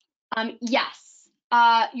 Yes,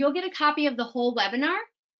 you'll get a copy of the whole webinar,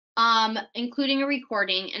 including a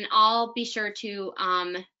recording, and I'll be sure to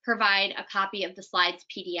provide a copy of the slides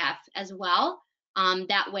PDF as well.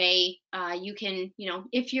 That way you can,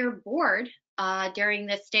 if you're bored during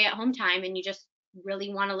this stay-at-home time and you just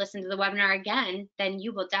really want to listen to the webinar again, then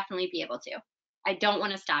you will definitely be able to. I don't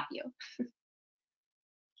want to stop you.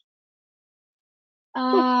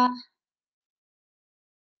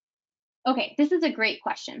 Okay, this is a great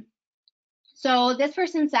question. So this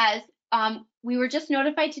person says, we were just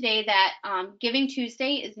notified today that Giving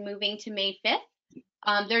Tuesday is moving to May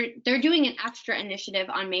 5th. They're doing an extra initiative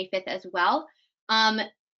on May 5th as well.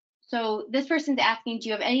 So this person's asking, do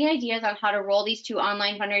you have any ideas on how to roll these two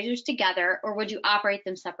online fundraisers together, or would you operate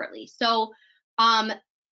them separately? So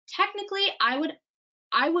technically,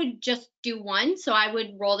 I would just do one. So I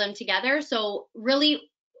would roll them together. So really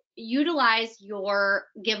utilize your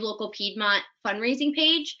Give Local Piedmont fundraising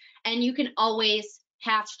page, and you can always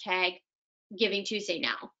hashtag Giving Tuesday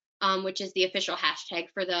Now, which is the official hashtag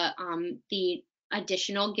for the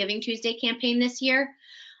additional Giving Tuesday campaign this year.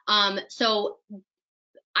 So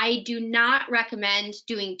I do not recommend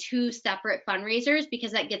doing two separate fundraisers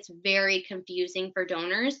because that gets very confusing for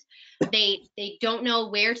donors. They don't know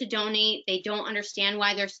where to donate. They don't understand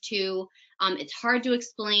why there's two. It's hard to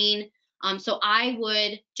explain. So I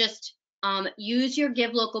would just use your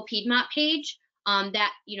Give Local Piedmont page.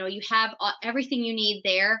 That you have everything you need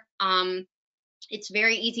there. It's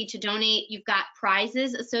very easy to donate. You've got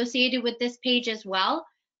prizes associated with this page as well.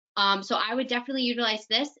 So I would definitely utilize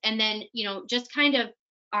this, and then just kind of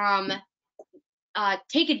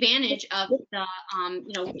take advantage of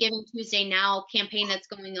the Giving Tuesday Now campaign that's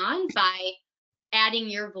going on by adding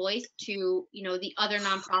your voice to the other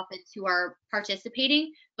nonprofits who are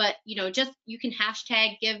participating. But just you can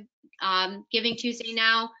hashtag Giving Tuesday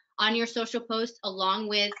Now on your social post along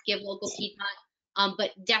with Give Local Piedmont,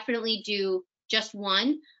 but definitely do just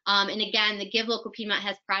one. And again, the Give Local Piedmont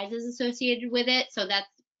has prizes associated with it, so that's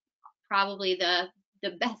probably the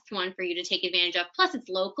best one for you to take advantage of. Plus it's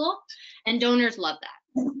local and donors love that.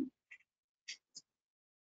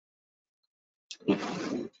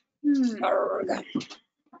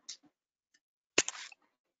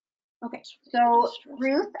 Okay, so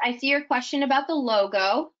Ruth, I see your question about the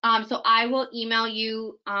logo. So I will email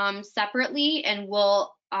you separately, and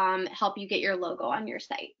we'll help you get your logo on your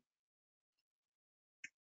site.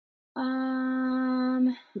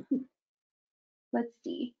 Let's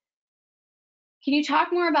see. Can you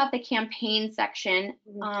talk more about the campaign section?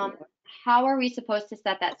 How are we supposed to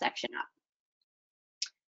set that section up?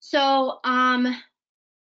 So I'm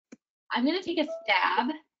going to take a stab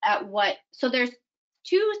at so there's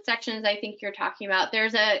two sections I think you're talking about.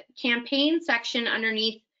 There's a campaign section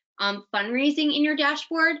underneath fundraising in your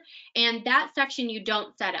dashboard, and that section you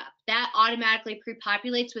don't set up. That automatically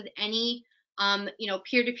pre-populates with any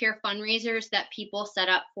peer-to-peer fundraisers that people set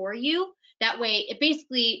up for you. That way it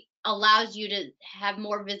basically allows you to have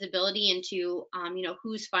more visibility into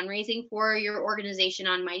who's fundraising for your organization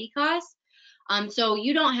on Mightycause. So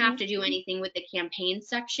you don't have to do anything with the campaign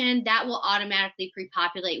section. That will automatically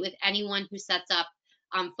pre-populate with anyone who sets up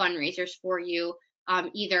fundraisers for you,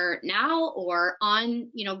 either now or on,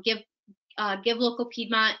 Give Local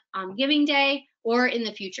Piedmont Giving Day or in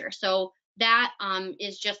the future. So that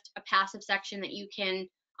is just a passive section that you can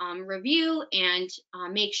review and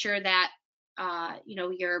make sure that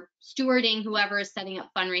you're stewarding whoever is setting up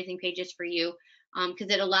fundraising pages for you, because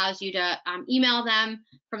it allows you to email them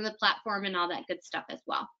from the platform and all that good stuff as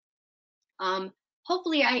well.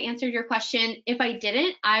 Hopefully I answered your question. If I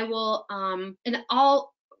didn't, I will and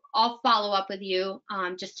I'll follow up with you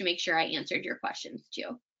just to make sure I answered your questions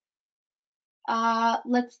too.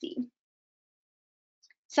 Let's see.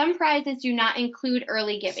 Some prizes do not include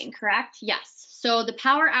early giving, correct? Yes. So the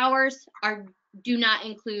power hours do not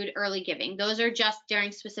include early giving. Those are just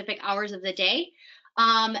during specific hours of the day.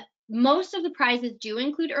 Most of the prizes do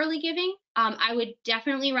include early giving. I would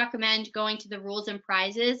definitely recommend going to the rules and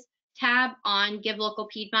prizes tab on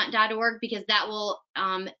givelocalpiedmont.org, because that will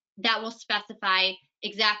specify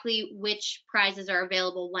exactly which prizes are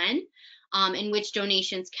available when, and which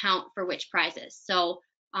donations count for which prizes. So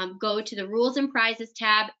go to the rules and prizes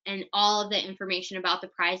tab, and all of the information about the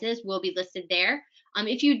prizes will be listed there.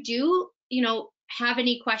 If you do, have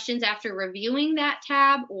any questions after reviewing that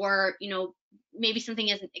tab, or, maybe something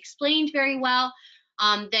isn't explained very well,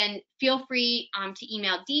 then feel free to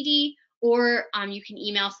email Dee Dee, or you can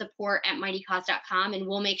email support@mightycause.com, and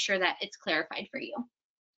we'll make sure that it's clarified for you.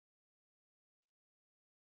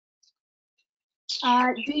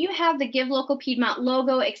 Do you have the Give Local Piedmont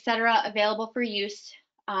logo, etc., available for use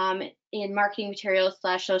in marketing materials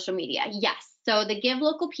 / social media? Yes. So the Give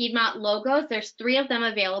Local Piedmont logos, there's 3 of them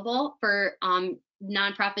available for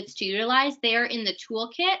nonprofits to utilize. They're in the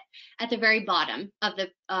toolkit at the very bottom of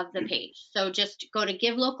the page. So just go to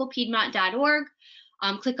givelocalpiedmont.org,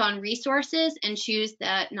 click on resources, and choose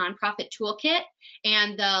the nonprofit toolkit,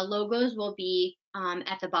 and the logos will be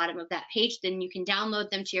at the bottom of that page. Then you can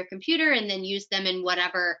download them to your computer and then use them in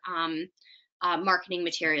whatever marketing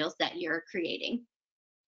materials that you're creating.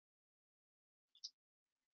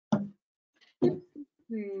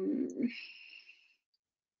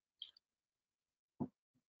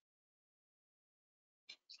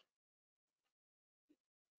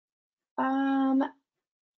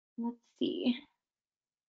 Let's see.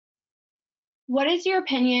 What is your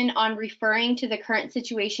opinion on referring to the current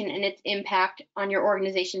situation and its impact on your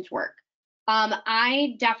organization's work?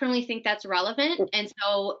 I definitely think that's relevant. And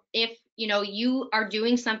so if you are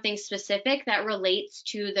doing something specific that relates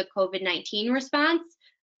to the COVID-19 response,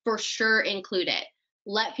 for sure include it.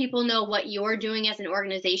 Let people know what you're doing as an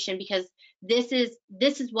organization, because this is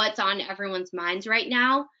what's on everyone's minds right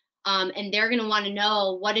now. And they're going to want to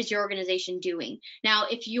know, what is your organization doing? Now,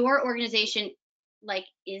 if your organization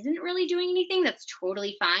isn't really doing anything, that's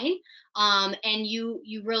totally fine. And you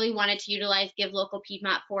really wanted to utilize Give Local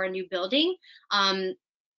Piedmont for a new building,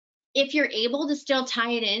 if you're able to still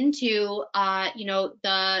tie it into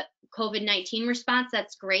the COVID-19 response,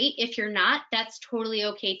 that's great. If you're not, that's totally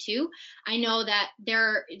okay too. I know that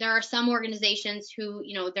there are some organizations who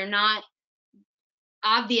they're not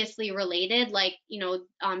obviously related,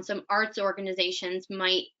 some arts organizations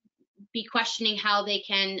might be questioning how they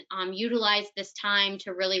can utilize this time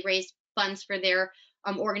to really raise funds for their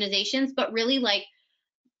organizations. But really,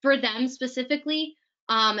 for them specifically,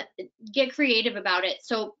 get creative about it.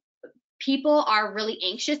 So people are really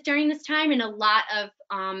anxious during this time, and a lot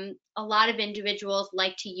of individuals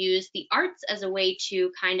like to use the arts as a way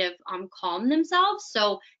to kind of calm themselves.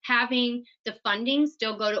 So having the funding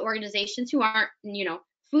still go to organizations who aren't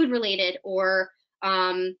food related or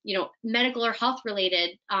medical or health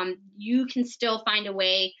related, you can still find a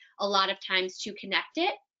way a lot of times to connect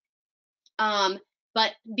it.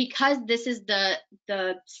 But because this is the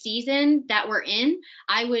season that we're in,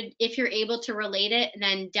 I would, if you're able to relate it,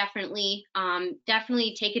 then definitely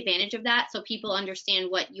take advantage of that, so people understand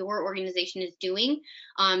what your organization is doing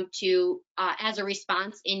as a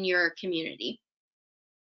response in your community.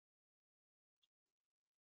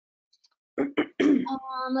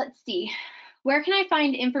 Let's see. Where can I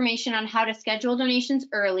find information on how to schedule donations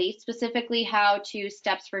early, specifically how to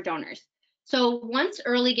steps for donors? So once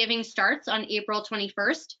early giving starts on April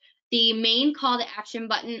 21st, the main call to action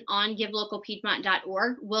button on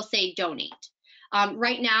givelocalpiedmont.org will say donate.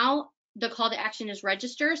 Right now, the call to action is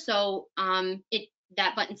register, so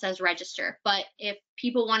that button says register. But if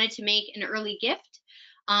people wanted to make an early gift,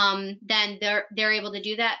 then they're able to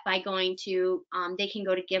do that by going to, they can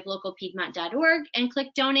go to givelocalpiedmont.org and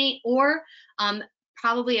click donate, or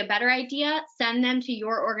probably a better idea, send them to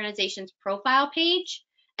your organization's profile page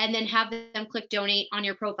and then have them click donate on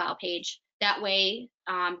your profile page. That way,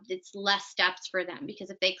 it's less steps for them, because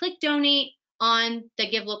if they click donate on the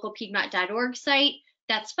givelocalpiedmont.org site,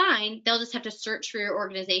 that's fine. They'll just have to search for your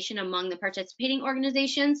organization among the participating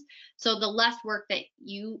organizations. So the less work that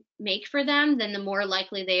you make for them, then the more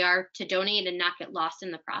likely they are to donate and not get lost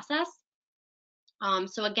in the process.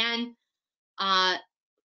 So again,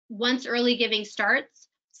 once early giving starts,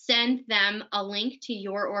 send them a link to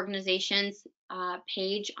your organization's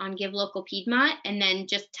page on Give Local Piedmont, and then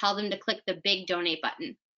just tell them to click the big donate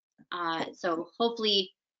button. So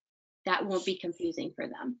hopefully that won't be confusing for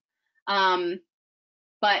them.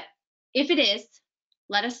 But if it is,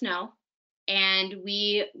 let us know, and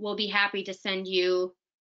we will be happy to send you,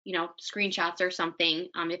 screenshots or something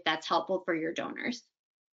if that's helpful for your donors.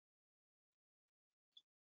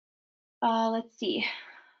 Let's see.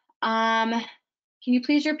 Can you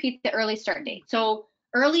please repeat the early start date? So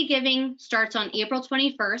early giving starts on April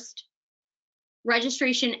 21st.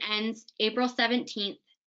 Registration ends April 17th.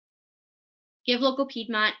 Give Local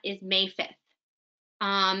Piedmont is May 5th.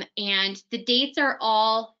 And the dates are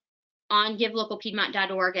all on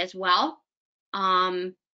givelocalpiedmont.org as well.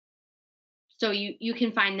 So you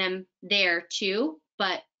can find them there too,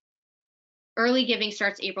 but early giving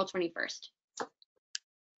starts April 21st.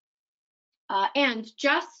 And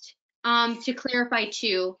just to clarify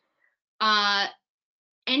too,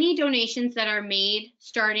 any donations that are made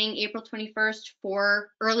starting April 21st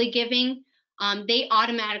for early giving, they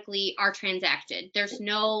automatically are transacted. There's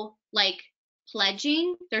no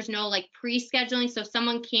pledging, there's no pre-scheduling, so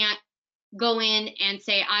someone can't go in and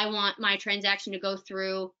say, I want my transaction to go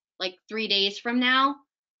through 3 days from now.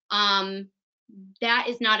 That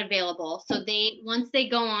is not available. So once they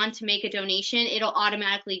go on to make a donation, it'll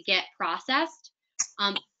automatically get processed.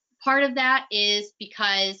 Part of that is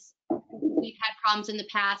because we've had problems in the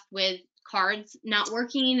past with cards not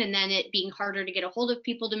working, and then it being harder to get a hold of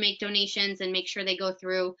people to make donations and make sure they go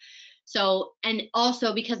through. So, and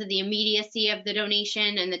also because of the immediacy of the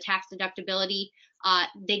donation and the tax deductibility,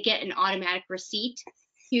 they get an automatic receipt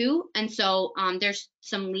too. And so there's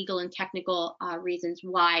some legal and technical reasons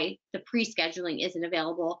why the pre-scheduling isn't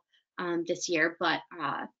available this year, but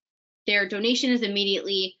their donation is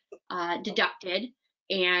immediately deducted,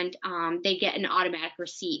 and they get an automatic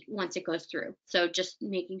receipt once it goes through. So just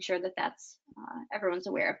making sure that that's everyone's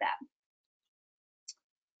aware of that.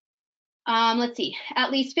 Let's see,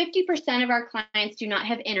 at least 50% of our clients do not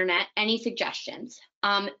have internet. Any suggestions?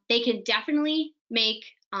 They can definitely make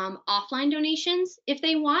offline donations if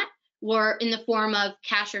they want, or in the form of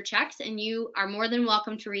cash or checks, and you are more than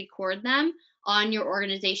welcome to record them on your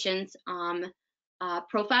organization's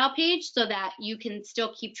profile page so that you can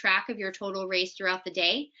still keep track of your total raised throughout the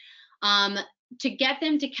day. To get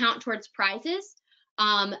them to count towards prizes,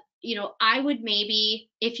 I would maybe,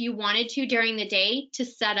 if you wanted to during the day, to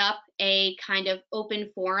set up a kind of open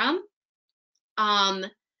forum.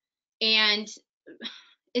 And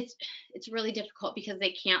it's really difficult because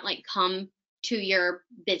they can't come to your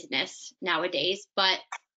business nowadays, but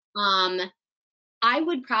I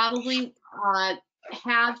would probably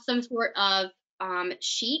have some sort of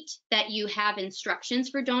sheet that you have instructions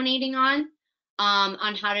for donating on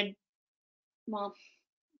how to, well,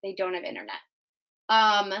 they don't have internet.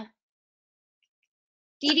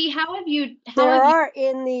 Dee Dee, how have you?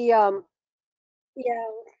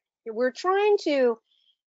 We're trying to,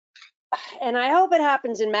 and I hope it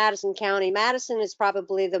happens in Madison County. Madison is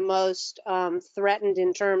probably the most threatened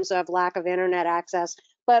in terms of lack of internet access,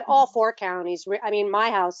 but all 4 counties. I mean,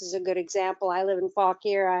 my house is a good example. I live in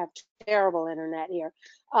Fauquier. I have terrible internet here.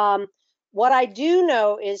 What I do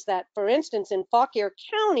know is that, for instance, in Fauquier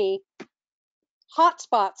County,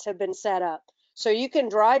 hotspots have been set up. So you can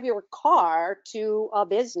drive your car to a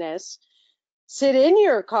business, sit in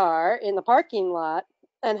your car in the parking lot,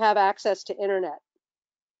 and have access to internet.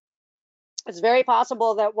 It's very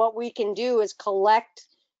possible that what we can do is collect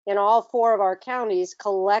in all 4 of our counties,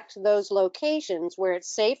 collect those locations where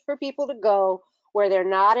it's safe for people to go, where they're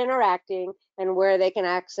not interacting, and where they can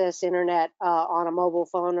access internet on a mobile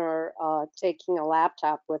phone or taking a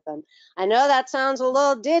laptop with them. I know that sounds a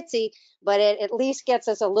little ditzy, but it at least gets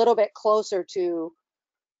us a little bit closer to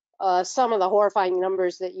some of the horrifying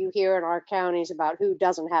numbers that you hear in our counties about who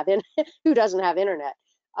doesn't have internet.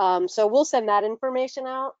 So we'll send that information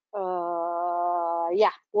out.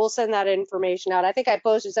 Yeah, we'll send that information out. I think I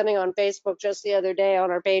posted something on Facebook just the other day on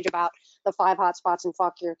our page about the 5 hotspots in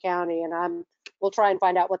Fauquier County, and we'll try and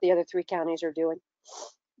find out what the other 3 counties are doing.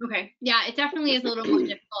 Okay, yeah, it definitely is a little more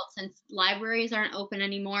difficult since libraries aren't open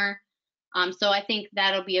anymore. So I think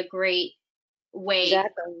that'll be a great way.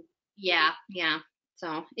 Exactly. Yeah.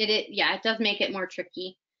 So it does make it more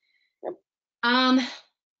tricky. Yep.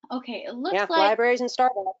 Okay, it looks Yeah, like libraries and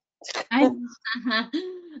Starbucks. I,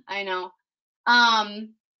 I know.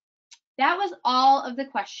 That was all of the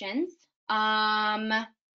questions. So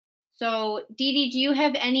Dee Dee, do you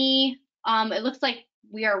have any, it looks like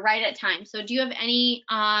we are right at time. So do you have any,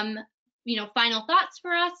 final thoughts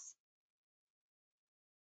for us?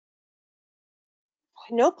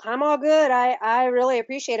 Nope, I'm all good. I really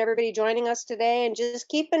appreciate everybody joining us today, and just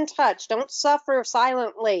keep in touch. Don't suffer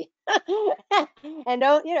silently. And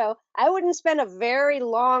don't, I wouldn't spend a very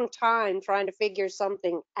long time trying to figure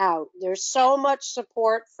something out. There's so much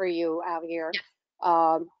support for you out here.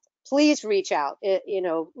 Yeah. Please reach out.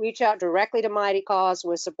 Reach out directly to Mightycause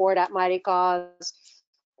with support at Mightycause,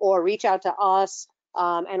 or reach out to us.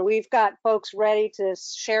 And we've got folks ready to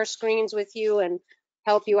share screens with you and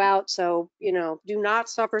help you out. So, do not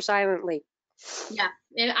suffer silently. Yeah.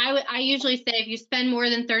 I usually say if you spend more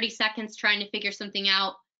than 30 seconds trying to figure something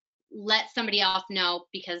out, let somebody else know,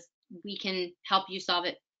 because we can help you solve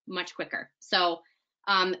it much quicker. So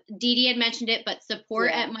Dee Dee had mentioned it, but support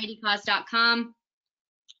Yeah. at mightycause.com.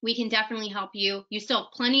 We can definitely help you. You still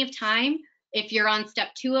have plenty of time if you're on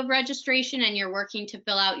step 2 of registration and you're working to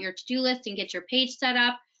fill out your to-do list and get your page set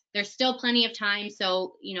up. There's still plenty of time.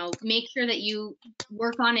 So, make sure that you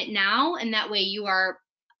work on it now, and that way you are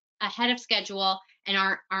ahead of schedule and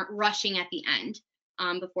aren't rushing at the end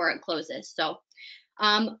before it closes. So,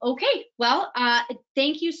 okay, well,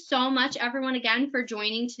 thank you so much, everyone, again, for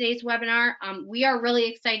joining today's webinar. We are really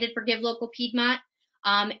excited for Give Local Piedmont.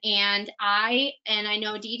 And I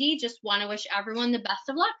know Dee Dee just want to wish everyone the best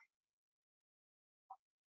of luck.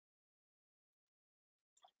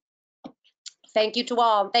 Thank you to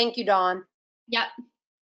all. Thank you, Dawn. Yep.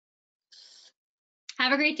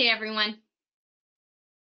 Have a great day, everyone.